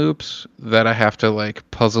respawn loops that I have to like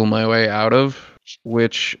puzzle my way out of,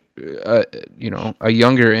 which a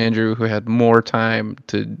younger Andrew who had more time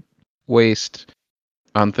to waste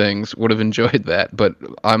on things would have enjoyed that. But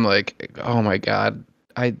I'm like, oh my god,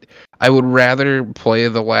 I would rather play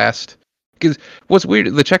the last. Because what's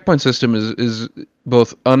weird, the checkpoint system is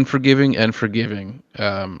both unforgiving and forgiving.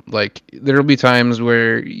 Like there'll be times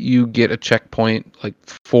where you get a checkpoint like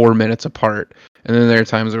 4 minutes apart, and then there are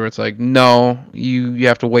times where it's like, no, you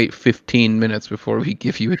have to wait 15 minutes before we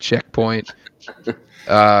give you a checkpoint.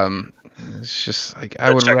 It's just like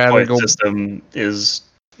I would rather go. The system is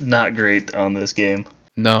not great on this game.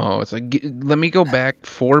 No, it's like let me go back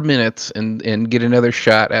 4 minutes and get another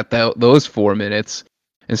shot at those 4 minutes.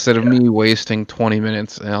 Instead of me wasting 20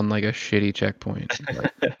 minutes on like a shitty checkpoint.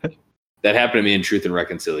 That happened to me in Truth and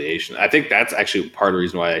Reconciliation. I think that's actually part of the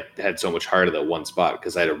reason why I had so much heart at that one spot,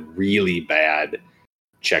 because I had a really bad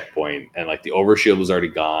checkpoint and like the overshield was already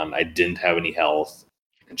gone. I didn't have any health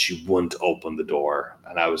and she wouldn't open the door.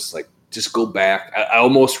 And I was like, just go back. I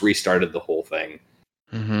almost restarted the whole thing.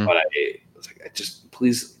 Mm-hmm. But I was like, just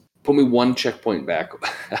please put me one checkpoint back.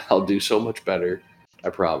 I'll do so much better. I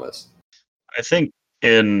promise. I think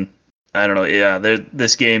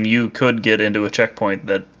this game you could get into a checkpoint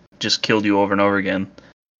that just killed you over and over again.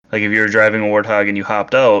 Like if you were driving a Warthog and you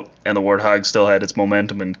hopped out and the Warthog still had its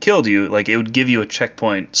momentum and killed you, like it would give you a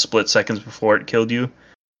checkpoint split seconds before it killed you.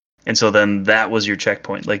 And so then that was your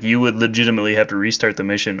checkpoint. Like you would legitimately have to restart the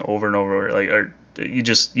mission over and over,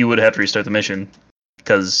 you would have to restart the mission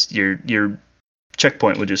because your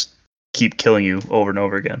checkpoint would just keep killing you over and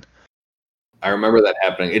over again. I remember that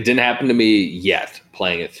happening. It didn't happen to me yet,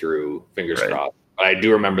 playing it through, fingers crossed. But I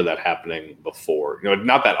do remember that happening before.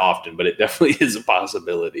 Not that often, but it definitely is a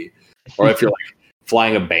possibility. Or if you're like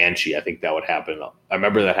flying a Banshee, I think that would happen. I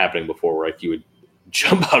remember that happening before, where like you would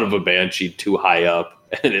jump out of a Banshee too high up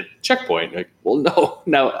and it checkpoint. Like, well,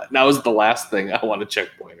 no, now is the last thing I want a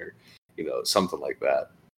checkpoint, or something like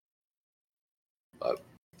that. But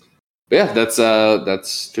yeah,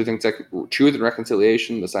 that's Truth and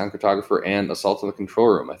Reconciliation, The Silent Cartographer, and Assault on the Control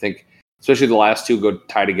Room. I think especially the last two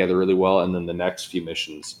tie together really well, and then the next few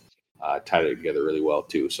missions tie together really well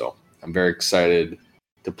too. So I'm very excited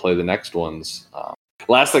to play the next ones.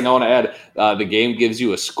 Last thing I want to add, the game gives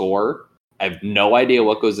you a score. I have no idea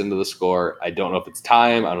what goes into the score. I don't know if it's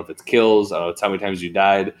time. I don't know if it's kills. I don't know how many times you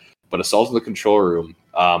died. But Assault on the Control Room,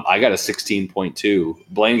 I got a 16.2.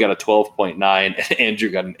 Blaine got a 12.9, and Andrew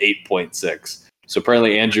got an 8.6. So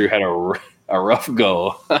apparently Andrew had a rough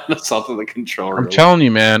go on Assault on the Control Room. I'm telling you,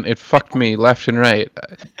 man, it fucked me left and right.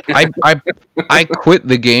 I quit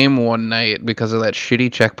the game one night because of that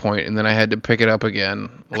shitty checkpoint, and then I had to pick it up again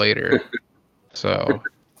later. So.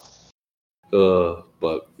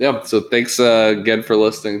 But yeah, so thanks again for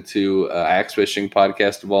listening to Axe Fishing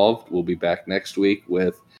Podcast Evolved. We'll be back next week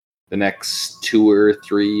with the next 2 or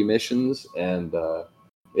 3 missions, and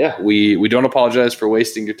we don't apologize for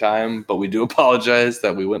wasting your time, but we do apologize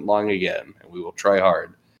that we went long again, and we will try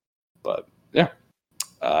hard. But yeah,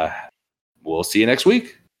 we'll see you next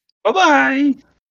week. Bye-bye.